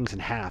 10. Everything's in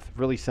half.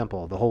 Really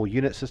simple. The whole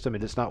unit system,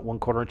 it's not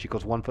 1/4 inch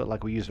equals 1 foot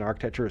like we use in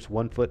architecture. It's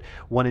 1 foot,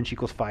 1 inch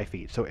equals 5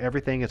 feet. So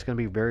everything is going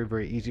to be very,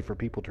 very easy for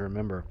people to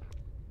remember.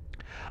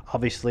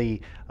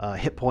 Obviously,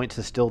 hit points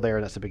is still there,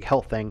 and that's a big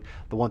health thing.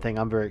 The one thing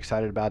I'm very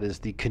excited about is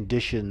the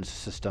conditions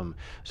system.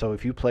 So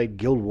if you played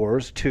Guild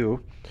Wars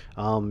 2,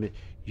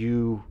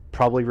 you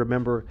probably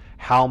remember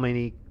how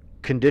many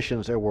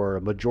conditions there were.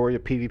 A majority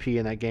of PvP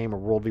in that game, or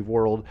World v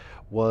World,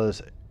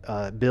 was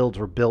builds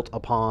were built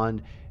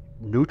upon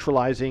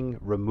neutralizing,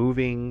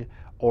 removing,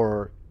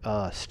 or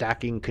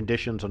stacking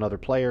conditions on other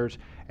players,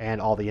 and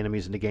all the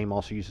enemies in the game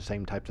also use the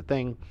same types of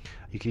thing.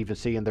 You can even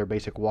see in their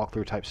basic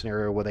walkthrough type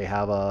scenario where they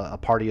have a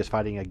party is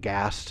fighting a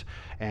ghast,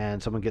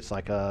 and someone gets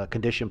like a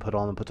condition put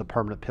on them, puts a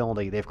permanent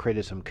penalty. They've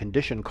created some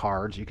condition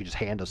cards you could just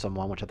hand to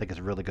someone, which I think is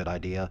a really good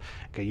idea.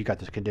 Okay, you got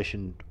this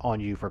condition on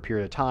you for a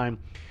period of time.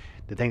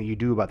 the thing that you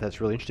do about that's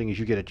really interesting is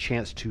you get a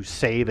chance to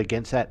save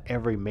against that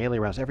every melee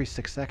rounds, every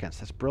 6 seconds.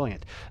 That's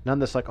brilliant. None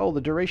that's like, oh,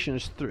 the duration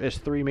is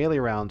 3 melee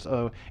rounds.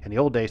 Oh, in the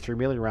old days, 3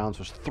 melee rounds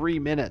was 3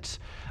 minutes.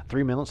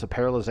 3 minutes of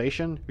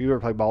paralyzation. If you ever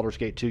played Baldur's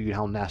Gate 2, you know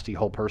how nasty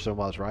whole person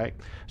was, right?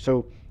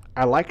 So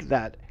I like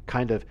that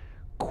kind of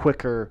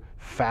quicker,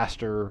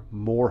 faster,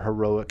 more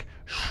heroic,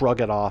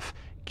 shrug it off,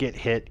 get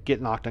hit,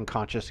 get knocked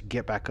unconscious,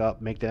 get back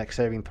up, make the next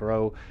saving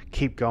throw,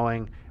 keep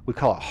going. We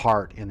call it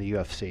heart in the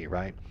UFC,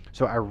 right?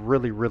 So I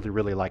really, really,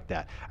 really like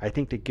that. I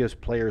think that gives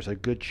players a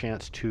good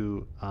chance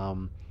to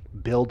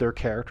build their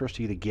characters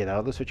to either get out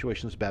of the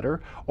situations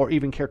better, or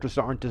even characters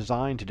that aren't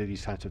designed to do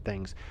these kinds of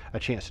things, a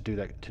chance to do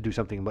that, to do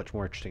something much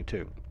more interesting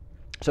too.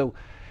 So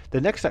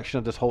the next section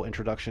of this whole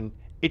introduction,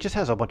 it just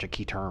has a bunch of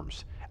key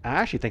terms. I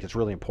actually think it's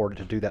really important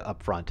to do that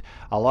up front.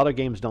 A lot of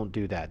games don't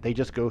do that. They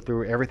just go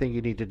through everything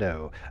you need to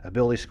know.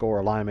 Ability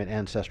score, alignment,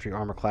 ancestry,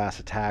 armor class,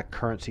 attack,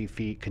 currency,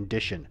 feat,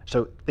 condition.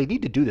 So they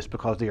need to do this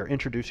because they are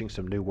introducing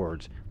some new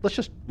words. Let's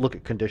just look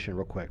at condition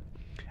real quick.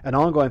 An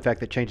ongoing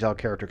fact that changes how a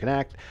character can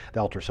act, that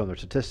alters some of their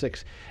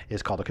statistics,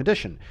 is called a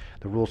condition.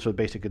 The rules for the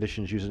basic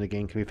conditions used in the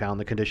game can be found in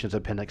the conditions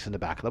appendix in the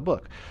back of the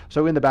book.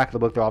 So in the back of the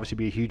book, there'll obviously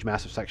be a huge,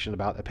 massive section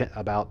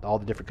about all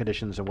the different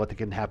conditions and what that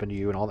can happen to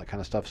you and all that kind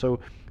of stuff. So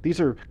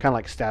these are kind of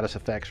like status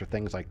effects or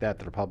things like that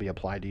that are probably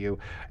applied to you.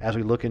 As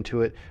we look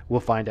into it, we'll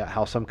find out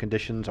how some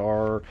conditions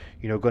are,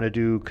 going to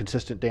do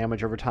consistent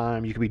damage over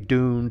time. You can be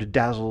doomed,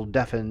 dazzled,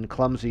 deafened,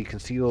 clumsy,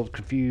 concealed,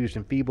 confused,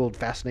 enfeebled,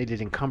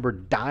 fascinated,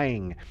 encumbered,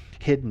 dying,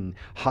 hidden,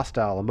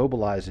 hostile,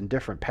 immobilized,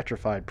 indifferent,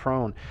 petrified,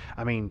 prone.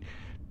 I mean,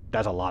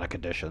 that's a lot of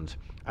conditions.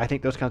 I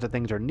think those kinds of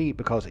things are neat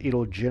because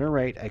it'll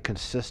generate a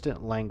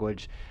consistent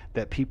language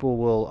that people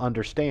will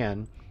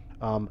understand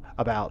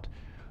about.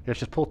 Let's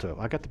just pull to it.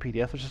 I got the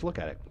PDF. Let's just look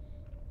at it.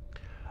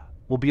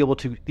 We'll be able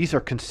to, these are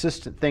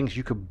consistent things.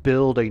 You could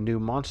build a new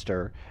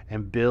monster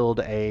and build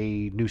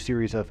a new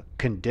series of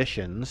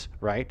conditions,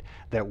 right,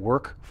 that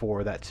work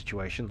for that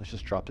situation. Let's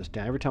just drop this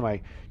down. Every time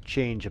I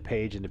change a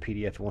page in the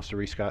PDF, it wants to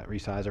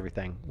resize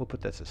everything. We'll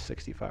put this at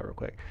 65 real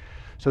quick.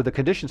 So the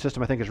condition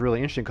system I think is really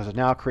interesting because it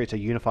now creates a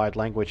unified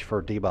language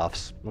for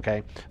debuffs,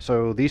 okay?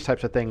 So these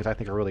types of things I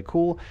think are really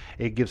cool.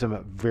 It gives them a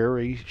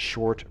very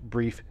short,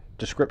 brief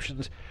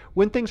descriptions.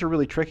 When things are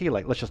really tricky,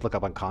 like let's just look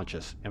up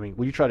unconscious. I mean,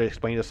 when you try to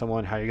explain to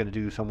someone how you're going to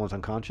do someone's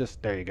unconscious,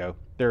 there you go.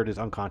 There it is,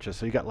 unconscious.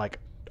 So you got like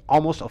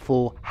almost a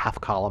full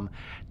half column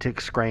to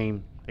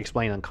explain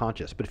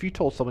unconscious. But if you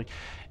told somebody,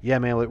 yeah,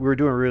 man, we were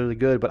doing really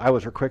good, but I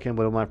was quick,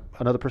 when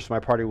another person in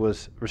my party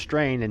was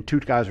restrained and 2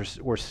 guys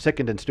were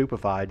sickened and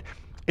stupefied,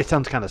 it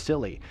sounds kind of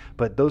silly.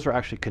 But those are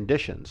actually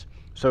conditions.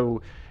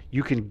 So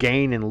you can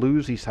gain and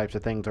lose these types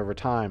of things over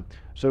time.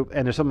 So,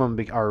 and there's some of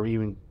them are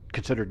even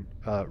considered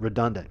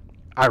redundant.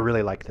 I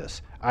really like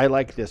this. I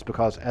like this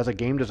because as a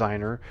game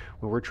designer,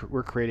 when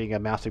we're creating a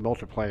massive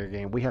multiplayer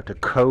game, we have to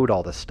code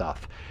all this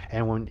stuff.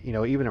 And when,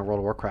 even in World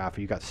of Warcraft,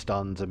 you got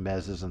stuns and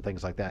mezzes and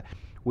things like that.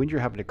 When you're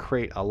having to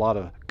create a lot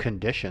of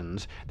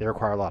conditions, they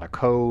require a lot of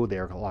code.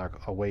 There are a lot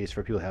of ways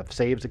for people to have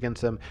saves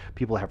against them.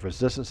 People have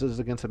resistances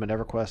against them in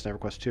EverQuest and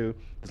EverQuest 2.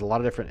 There's a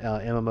lot of different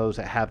MMOs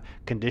that have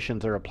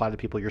conditions that are applied to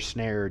people. You're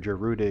snared, you're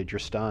rooted, you're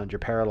stunned, you're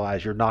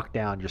paralyzed, you're knocked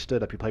down, you're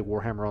stood up. You play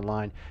Warhammer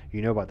Online,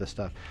 you know about this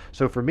stuff.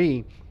 So for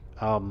me,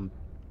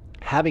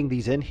 having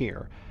these in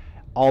here,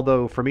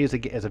 although for me as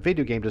a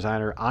video game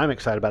designer, I'm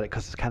excited about it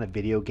because it's kind of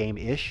video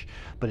game-ish,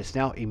 but it's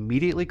now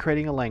immediately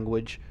creating a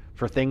language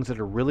for things that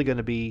are really going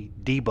to be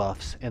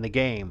debuffs in the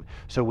game.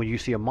 So when you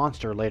see a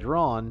monster later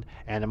on,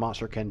 and a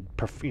monster can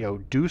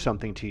do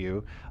something to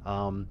you,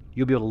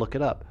 you'll be able to look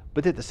it up.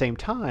 But at the same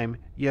time,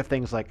 you have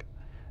things like,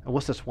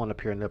 what's this one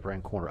up here in the upper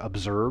right corner?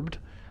 Observed.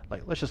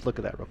 Like, let's just look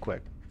at that real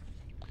quick.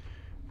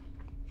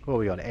 What are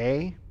we on?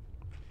 A?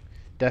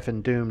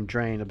 Deafened, doomed,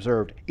 drained,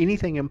 observed.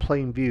 Anything in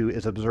plain view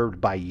is observed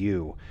by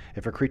you.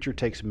 If a creature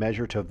takes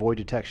measure to avoid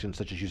detection,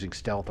 such as using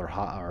stealth or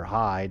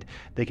hide,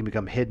 they can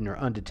become hidden or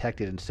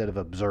undetected instead of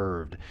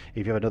observed.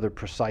 If you have another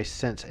precise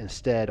sense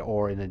instead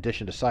or in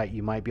addition to sight,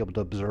 you might be able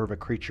to observe a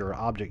creature or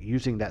object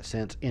using that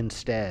sense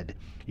instead.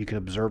 You can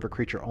observe a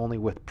creature only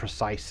with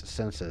precise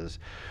senses.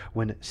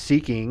 When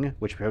seeking,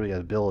 which probably has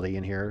ability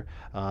in here,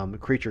 a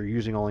creature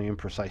using only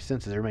imprecise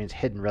senses, it remains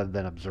hidden rather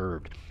than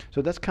observed.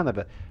 So that's kind of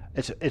a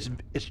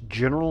it's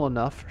general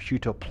enough for you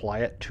to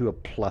apply it to a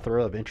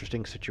plethora of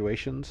interesting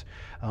situations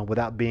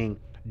without being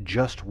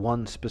just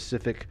one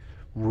specific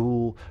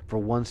rule for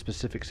one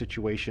specific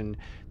situation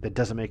that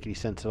doesn't make any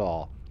sense at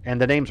all. And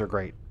the names are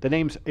great. The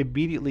names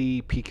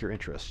immediately pique your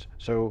interest.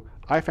 So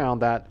I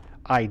found that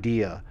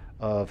idea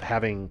of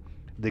having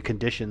the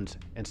conditions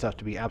and stuff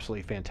to be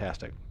absolutely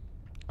fantastic.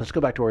 Let's go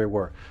back to where we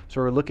were.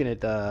 So we're looking at,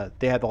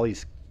 they have all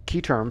these key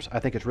terms. I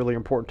think it's really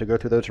important to go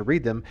through those to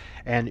read them.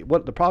 And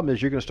what the problem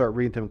is, you're going to start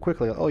reading them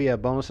quickly. Oh yeah,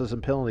 bonuses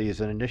and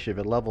penalties and initiative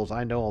and levels.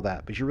 I know all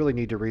that, but you really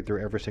need to read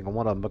through every single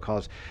one of them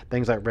because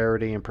things like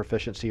rarity and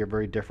proficiency are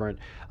very different.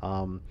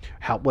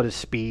 What is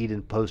speed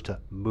opposed to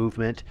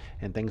movement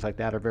and things like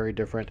that are very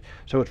different.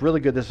 So it's really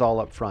good this is all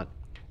up front.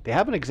 They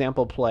have an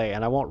example play,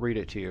 and I won't read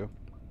it to you,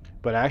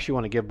 but I actually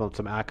want to give them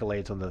some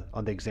accolades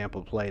on the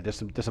example play. There's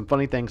some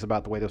funny things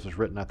about the way this was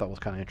written I thought was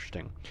kind of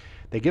interesting.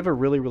 They give a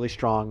really, really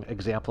strong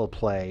example of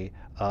play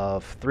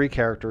of three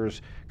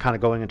characters kind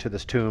of going into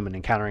this tomb and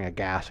encountering a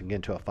gas and get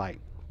into a fight.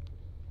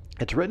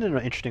 It's written in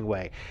an interesting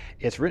way.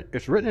 It's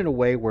written in a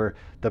way where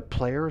the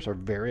players are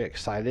very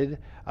excited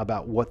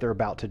about what they're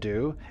about to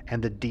do,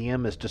 and the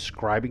DM is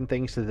describing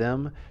things to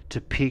them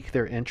to pique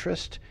their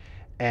interest.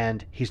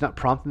 And he's not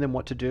prompting them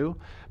what to do,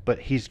 but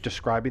he's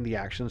describing the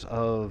actions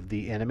of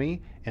the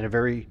enemy in a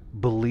very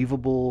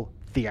believable,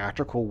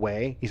 theatrical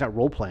way. He's not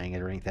role playing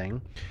it or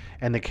anything.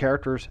 And the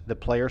characters, the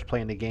players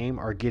playing the game,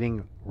 are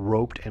getting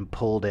roped and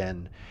pulled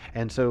in.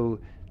 And so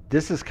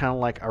this is kind of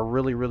like a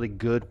really, really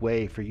good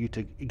way for you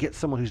to get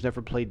someone who's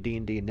never played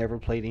D&D, never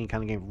played any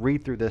kind of game,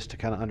 read through this to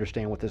kind of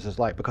understand what this is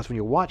like. Because when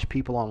you watch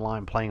people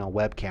online playing on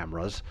web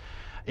cameras,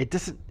 it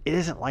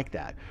isn't like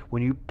that.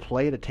 When you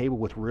play at a table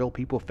with real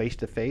people face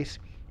to face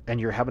and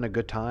you're having a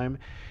good time,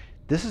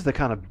 this is the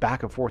kind of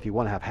back and forth you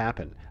want to have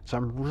happen. So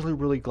I'm really,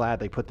 really glad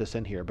they put this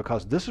in here,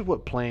 because this is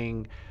what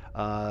playing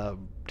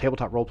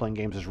tabletop role-playing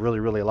games is really,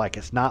 really like.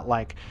 It's not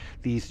like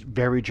these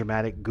very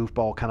dramatic,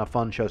 goofball kind of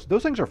fun shows.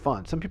 Those things are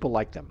fun. Some people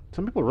like them.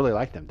 Some people really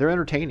like them. They're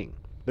entertaining.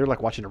 They're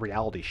like watching a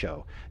reality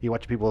show. You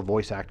watch people with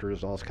voice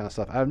actors, all this kind of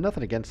stuff. I have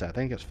nothing against that. I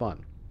think it's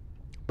fun.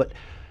 But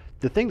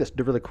the thing that's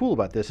really cool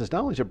about this is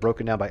not only is it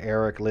broken down by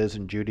Eric, Liz,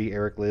 and Judy,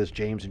 Eric, Liz,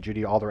 James, and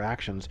Judy, all their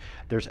actions.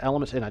 There's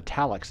elements in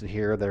italics in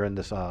here. They're in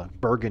this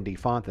burgundy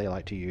font they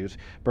like to use,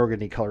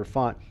 burgundy colored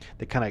font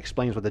that kind of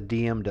explains what the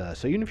DM does.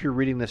 So even if you're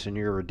reading this and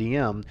you're a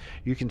DM,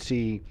 you can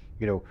see,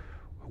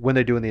 when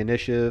they're doing the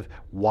initiative,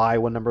 why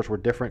when numbers were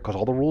different, because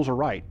all the rules are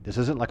right. This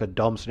isn't like a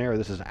dumb scenario.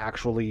 This is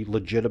actually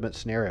legitimate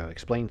scenario.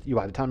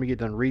 By the time you get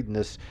done reading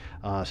this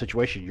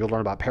situation, you'll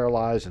learn about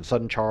paralyzed and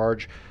sudden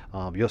charge.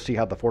 You'll see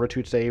how the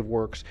fortitude save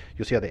works.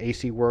 You'll see how the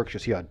AC works.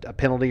 You'll see a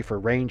penalty for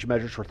range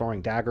measures for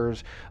throwing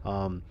daggers.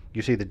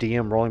 You see the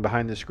DM rolling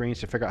behind the screens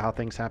to figure out how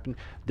things happen.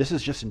 This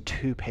is just in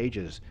 2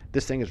 pages.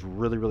 This thing is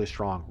really, really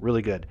strong,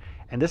 really good.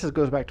 And this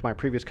goes back to my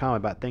previous comment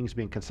about things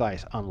being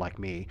concise, unlike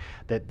me,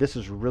 that this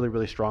is really,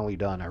 really strongly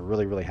done. I'm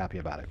really, really happy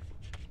about it.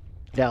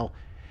 Now,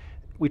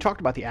 we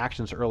talked about the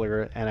actions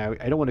earlier, and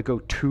I don't want to go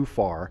too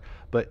far,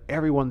 but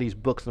every one of these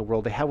books in the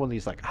world, they have one of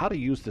these like how to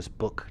use this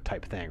book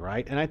type thing,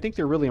 right? And I think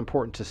they're really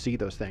important to see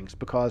those things,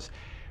 because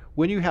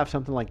when you have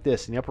something like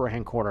this in the upper right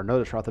hand corner,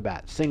 notice right off the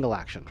bat, single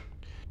action,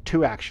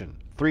 2 action,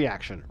 3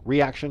 action,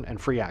 reaction,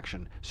 and free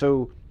action.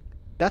 So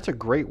that's a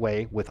great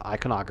way with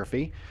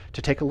iconography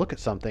to take a look at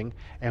something,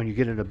 and when you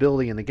get an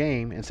ability in the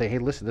game and say, hey,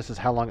 listen, this is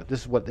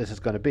what this is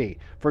going to be.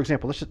 For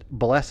example, let's just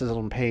Bless is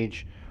on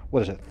page,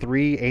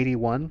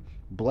 381.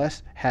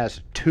 Bless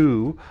has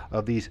 2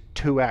 of these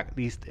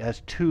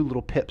has 2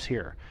 little pips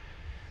here.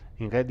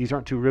 Okay, these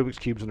aren't 2 Rubik's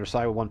cubes on their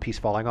side with 1 piece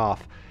falling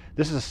off.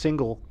 This is a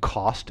single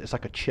cost. It's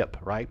like a chip,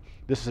 right?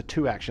 This is a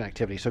 2 action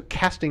activity. So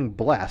casting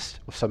Bless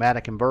with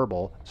somatic and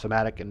verbal.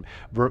 Somatic and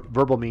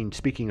verbal means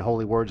speaking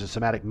holy words, and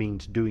somatic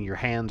means doing your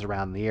hands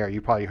around in the air.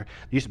 You probably heard,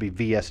 there used to be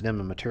VS&M,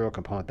 a material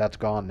component. That's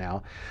gone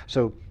now.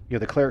 So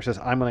the cleric says,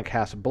 I'm going to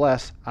cast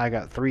Bless. I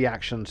got 3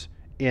 actions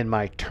in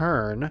my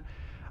turn.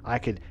 I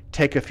could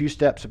take a few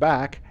steps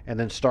back and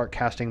then start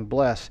casting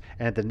Bless,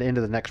 and at the end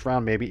of the next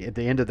round, maybe at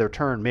the end of their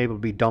turn, maybe it'll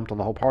be dumped on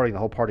the whole party, and the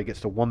whole party gets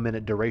the 1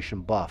 minute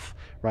duration buff,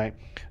 right?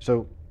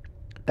 So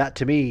that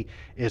to me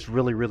is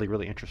really, really,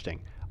 really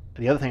interesting.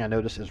 The other thing I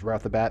noticed is right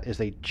off the bat is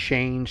they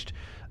changed,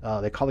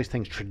 they call these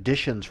things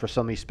traditions for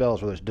some of these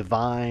spells, whether it's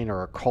divine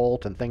or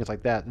occult and things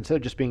like that. Instead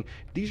of just being,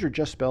 these are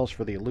just spells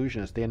for the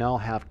illusionists, they now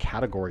have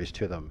categories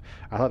to them.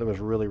 I thought that was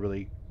really,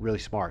 really, really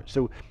smart.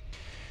 So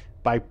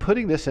by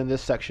putting this in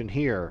this section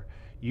here,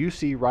 you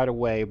see right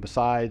away,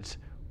 besides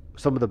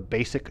some of the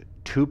basic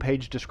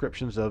 2-page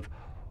descriptions of,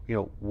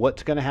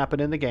 what's going to happen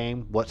in the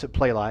game, what's it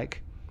play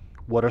like,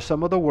 what are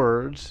some of the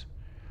words,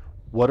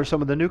 what are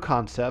some of the new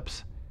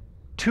concepts,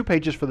 2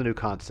 pages for the new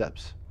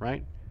concepts,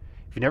 right?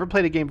 If you've never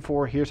played a game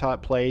before, here's how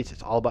it plays.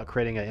 It's all about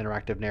creating an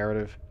interactive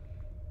narrative.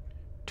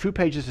 2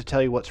 pages to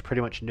tell you what's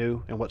pretty much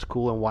new and what's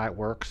cool and why it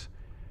works.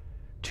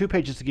 2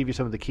 pages to give you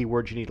some of the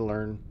keywords you need to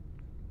learn.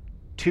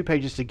 2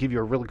 pages to give you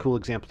a really cool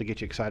example to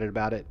get you excited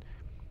about it,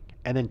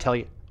 and then tell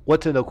you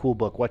what's in the cool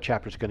book, what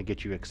chapter is going to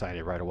get you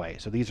excited right away.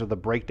 So these are the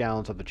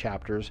breakdowns of the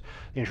chapters: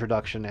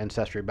 introduction,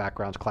 ancestry,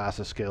 backgrounds,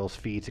 classes, skills,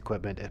 feats,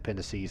 equipment,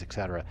 appendices,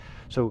 etc.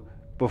 So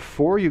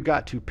before you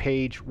got to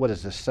page,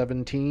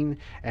 17,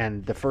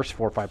 and the first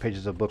 4 or 5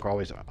 pages of the book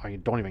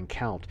don't even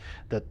count.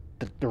 The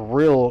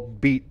real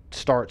beat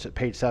starts at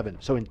page 7.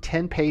 So in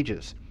 10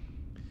 pages,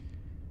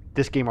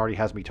 this game already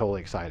has me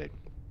totally excited.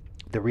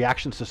 The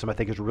reaction system, I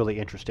think, is really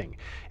interesting.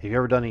 If you've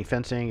ever done any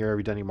fencing or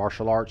ever done any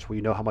martial arts,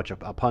 we know how much a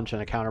punch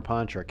and a counter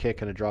punch or a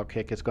kick and a drop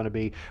kick is going to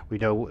be. We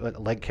know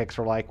what leg kicks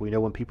are like. We know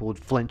when people would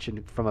flinch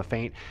from a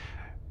feint.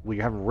 When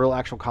you're having real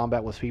actual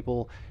combat with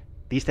people,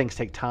 these things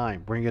take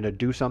time. When you're going to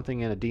do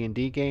something in a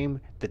D&D game,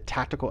 the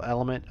tactical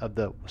element of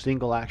the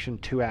single action,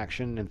 2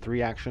 action, and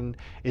 3 action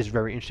is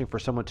very interesting for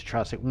someone to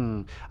try to say,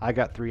 I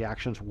got 3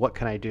 actions, what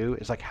can I do?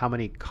 It's like, how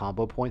many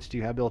combo points do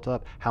you have built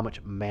up? How much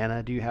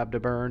mana do you have to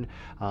burn?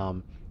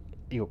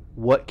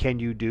 what can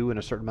you do in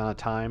a certain amount of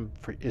time?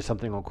 Is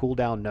something on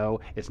cooldown? No,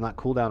 it's not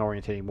cooldown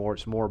oriented anymore.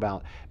 It's more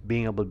about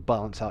being able to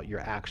balance out your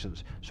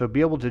actions. So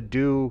be able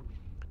to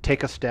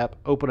take a step,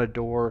 open a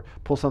door,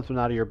 pull something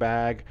out of your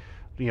bag,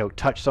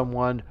 touch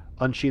someone,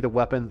 unsheath a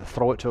weapon,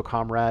 throw it to a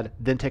comrade,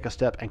 then take a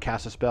step and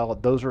cast a spell.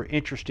 Those are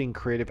interesting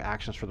creative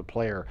actions for the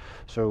player.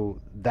 So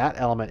that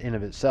element in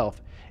of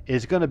itself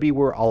is going to be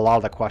where a lot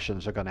of the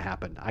questions are going to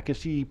happen. I can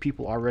see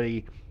people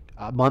already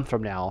a month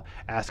from now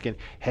asking,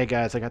 hey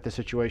guys, I got this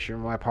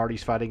situation where my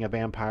party's fighting a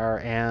vampire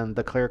and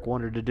the cleric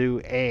wanted to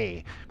do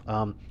A,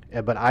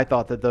 but I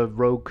thought that the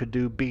rogue could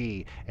do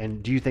B,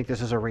 and do you think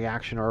this is a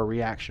reaction,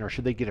 or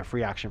should they get a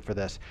free action for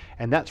this?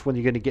 And that's when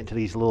you're going to get into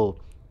these little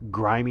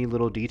grimy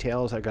little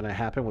details that are going to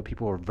happen when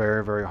people are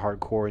very, very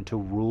hardcore into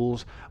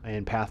rules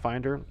in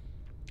Pathfinder.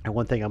 And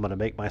one thing I'm going to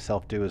make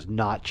myself do is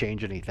not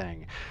change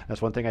anything.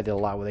 That's one thing I did a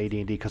lot with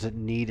AD&D because it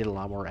needed a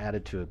lot more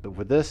added to it. But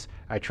with this,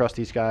 I trust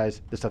these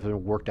guys. This stuff has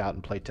been worked out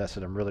and play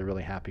tested. I'm really,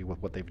 really happy with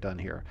what they've done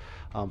here.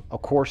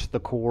 Of course, the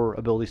core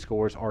ability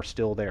scores are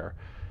still there.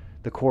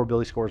 The core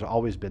ability scores have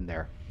always been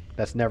there.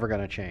 That's never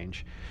going to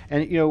change.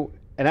 And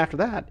and after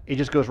that, it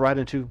just goes right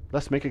into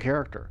let's make a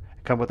character,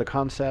 come with a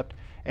concept,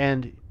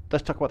 and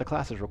let's talk about the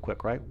classes real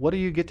quick, right? What do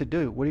you get to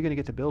do? What are you going to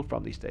get to build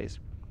from these days?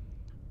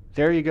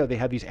 There you go. They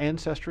have these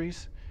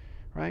ancestries,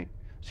 right?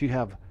 So you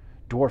have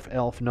dwarf,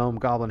 elf, gnome,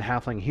 goblin,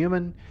 halfling,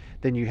 human.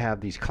 Then you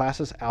have these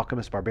classes: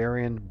 alchemist,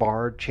 barbarian,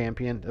 bard,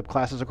 champion. The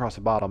classes across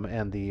the bottom,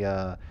 and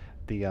the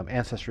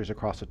ancestries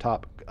across the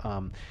top.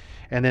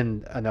 And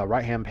then on the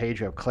right-hand page,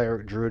 you have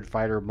cleric, druid,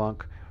 fighter,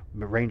 monk,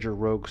 ranger,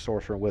 rogue,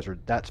 sorcerer, and wizard.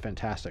 That's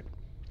fantastic.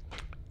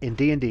 In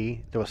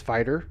D&D, there was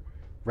fighter,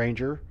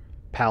 ranger,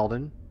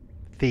 paladin,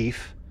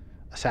 thief,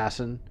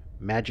 assassin,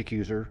 magic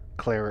user,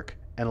 cleric,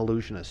 and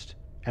illusionist,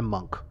 and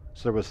monk.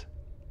 So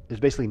there's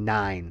basically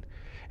 9. In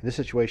this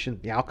situation,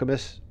 the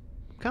alchemist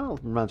kind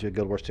of reminds me of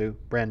Guild Wars 2,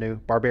 brand new.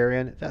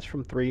 Barbarian, that's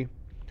from 3.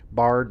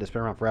 Bard, that's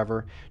been around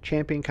forever.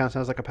 Champion kind of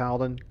sounds like a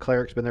paladin.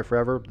 Cleric's been there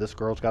forever. This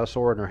girl's got a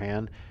sword in her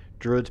hand.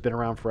 Druid's been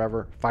around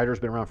forever. Fighter's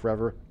been around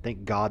forever.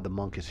 Thank God the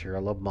monk is here.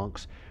 I love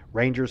monks.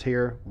 Ranger's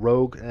here.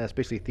 Rogue, that's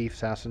basically thief,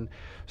 assassin.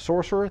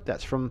 Sorcerer,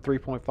 that's from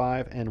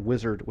 3.5. And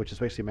wizard, which is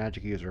basically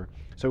magic user.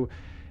 So,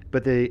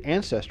 but the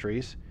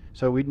ancestries,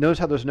 so we notice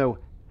how there's no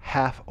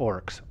half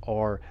orcs,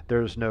 or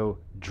there's no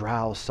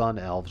drow sun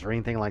elves or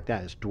anything like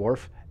that. It's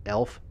dwarf,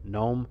 elf,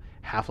 gnome,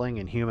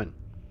 halfling, and human.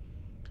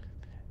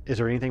 Is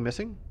there anything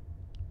missing?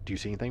 Do you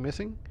see anything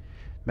missing?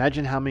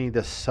 Imagine how many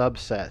the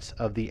subsets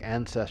of the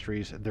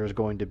ancestries there's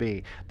going to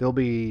be. There'll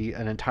be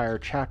an entire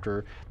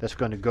chapter that's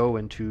going to go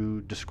into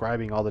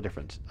describing all the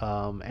different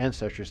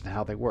ancestries and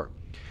how they work.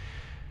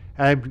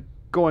 And I'm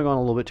going on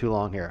a little bit too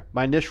long here.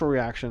 My initial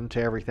reaction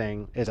to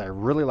everything is I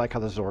really like how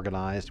this is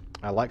organized.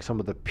 I like some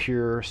of the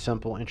pure,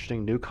 simple,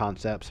 interesting new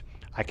concepts.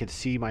 I could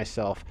see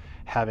myself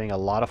having a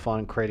lot of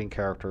fun creating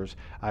characters.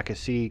 I could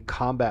see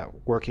combat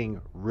working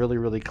really,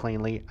 really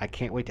cleanly. I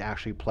can't wait to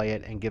actually play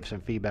it and give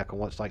some feedback on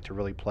what it's like to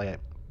really play it.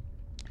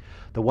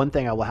 The one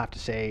thing I will have to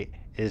say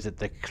is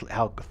that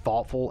how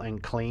thoughtful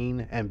and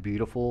clean and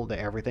beautiful that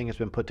everything has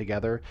been put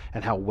together,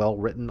 and how well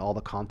written all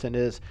the content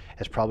is,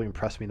 has probably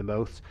impressed me the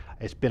most.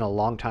 It's been a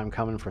long time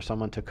coming for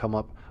someone to come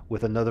up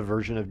with another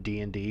version of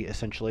D&D,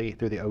 essentially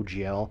through the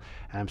OGL,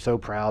 and I'm so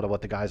proud of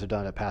what the guys have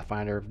done at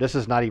Pathfinder. This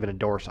is not even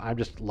endorsed. I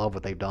just love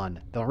what they've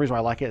done. The only reason why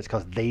I like it is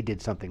because they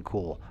did something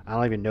cool. I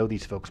don't even know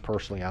these folks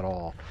personally at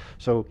all.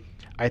 So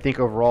I think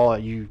overall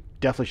you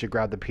definitely should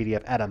grab the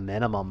PDF at a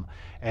minimum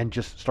and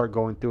just start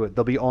going through it.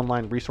 There'll be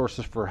online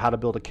resources for how to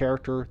build a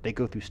character. They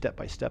go through step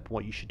by step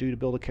what you should do to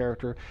build a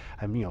character.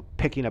 And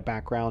picking a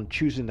background,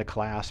 choosing the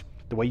class,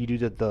 the way you do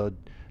the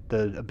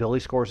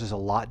ability scores is a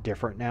lot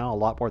different now. A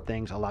lot more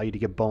things allow you to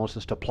get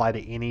bonuses to apply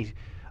to any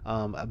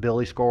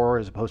ability score,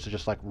 as opposed to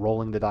just like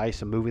rolling the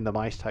dice and moving the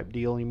mice type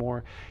deal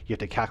anymore. You have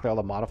to calculate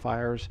all the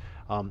modifiers.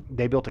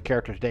 They built a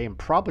character today in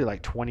probably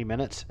like 20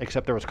 minutes,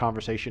 except there was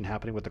conversation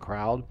happening with the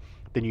crowd.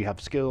 Then you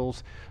have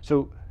skills.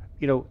 So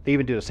they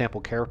even did a sample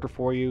character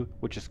for you,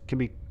 which can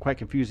be quite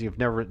confusing if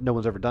no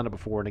one's ever done it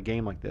before in a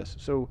game like this.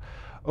 So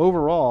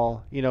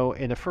overall,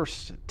 in the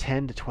first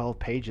 10 to 12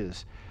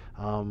 pages,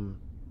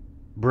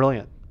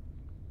 brilliant.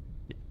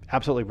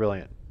 Absolutely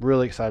brilliant.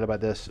 Really excited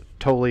about this.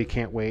 Totally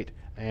can't wait.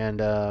 And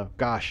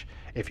gosh,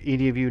 if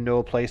any of you know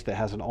a place that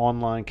has an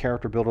online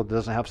character builder that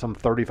doesn't have some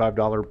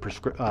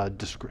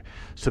 $35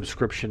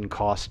 subscription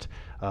cost,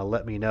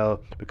 let me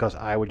know, because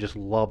I would just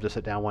love to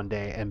sit down one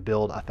day and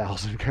build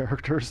 1,000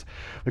 characters,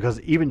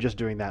 because even just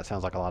doing that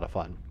sounds like a lot of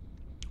fun.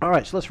 All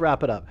right, so let's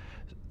wrap it up.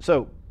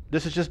 So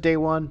this is just day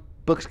one.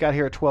 Books got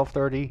here at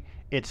 12:30.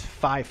 It's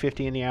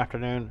 5:50 in the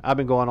afternoon. I've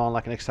been going on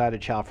like an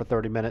excited child for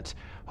 30 minutes.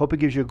 Hope it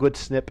gives you a good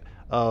snip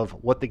of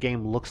what the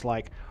game looks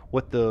like,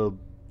 what the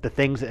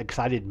things that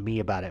excited me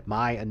about it,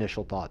 my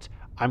initial thoughts.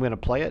 I'm going to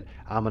play it.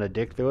 I'm going to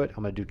dig through it.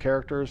 I'm going to do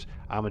characters.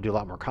 I'm going to do a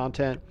lot more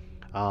content.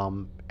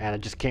 And I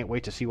just can't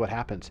wait to see what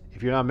happens.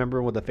 If you're not a member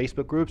of one of the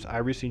Facebook groups, I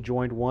recently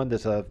joined one.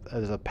 There's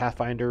a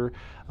Pathfinder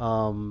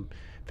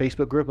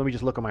Facebook group. Let me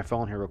just look on my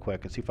phone here real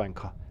quick and see if I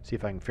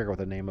can figure out what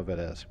the name of it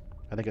is.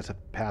 I think it's a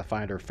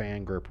Pathfinder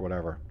fan group or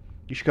whatever.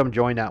 You should come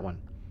join that one.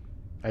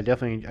 I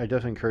definitely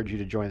encourage you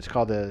to join. It's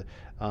called the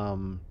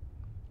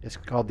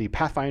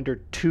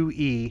Pathfinder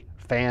 2E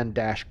fan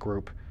dash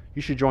group.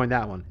 You should join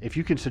that one. If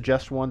you can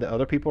suggest one that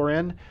other people are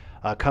in,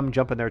 come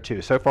jump in there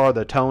too. So far,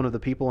 the tone of the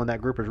people in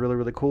that group is really,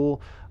 really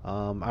cool.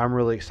 I'm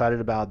really excited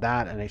about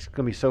that, and it's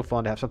going to be so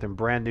fun to have something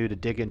brand new to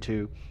dig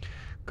into.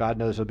 God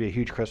knows it'll be a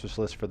huge Christmas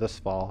list for this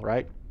fall,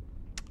 right?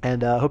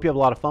 And I hope you have a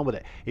lot of fun with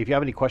it. If you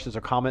have any questions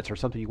or comments or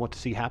something you want to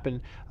see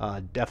happen,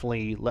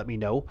 definitely let me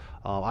know.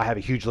 I have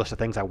a huge list of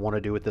things I want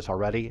to do with this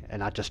already, and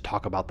not just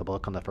talk about the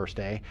book on the first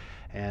day.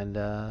 And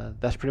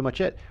that's pretty much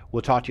it.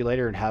 We'll talk to you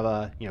later, and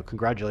have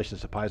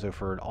congratulations to Paizo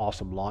for an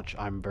awesome launch.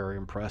 I'm very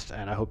impressed,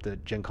 and I hope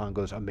that GenCon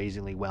goes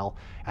amazingly well.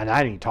 And I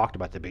hadn't even talked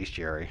about the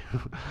bestiary.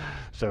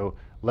 So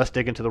let's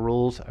dig into the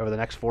rules over the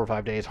next 4 or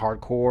 5 days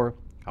hardcore.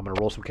 I'm going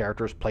to roll some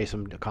characters, play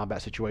some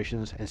combat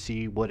situations, and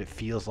see what it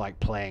feels like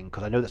playing,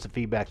 because I know that's the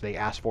feedback they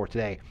asked for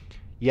today.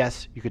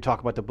 Yes, you could talk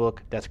about the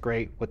book. That's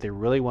great. What they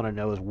really want to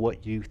know is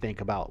what you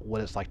think about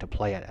what it's like to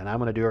play it, and I'm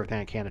going to do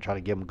everything I can to try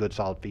to give them good,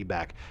 solid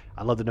feedback.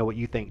 I'd love to know what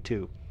you think,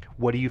 too.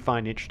 What do you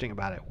find interesting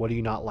about it? What do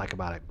you not like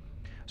about it?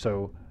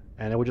 So,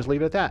 and then we'll just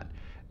leave it at that.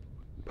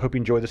 Hope you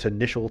enjoyed this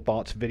initial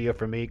thoughts video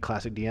from me,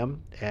 Classic DM,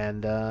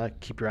 and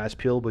keep your eyes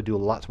peeled. We'll do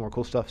lots more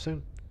cool stuff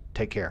soon.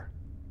 Take care.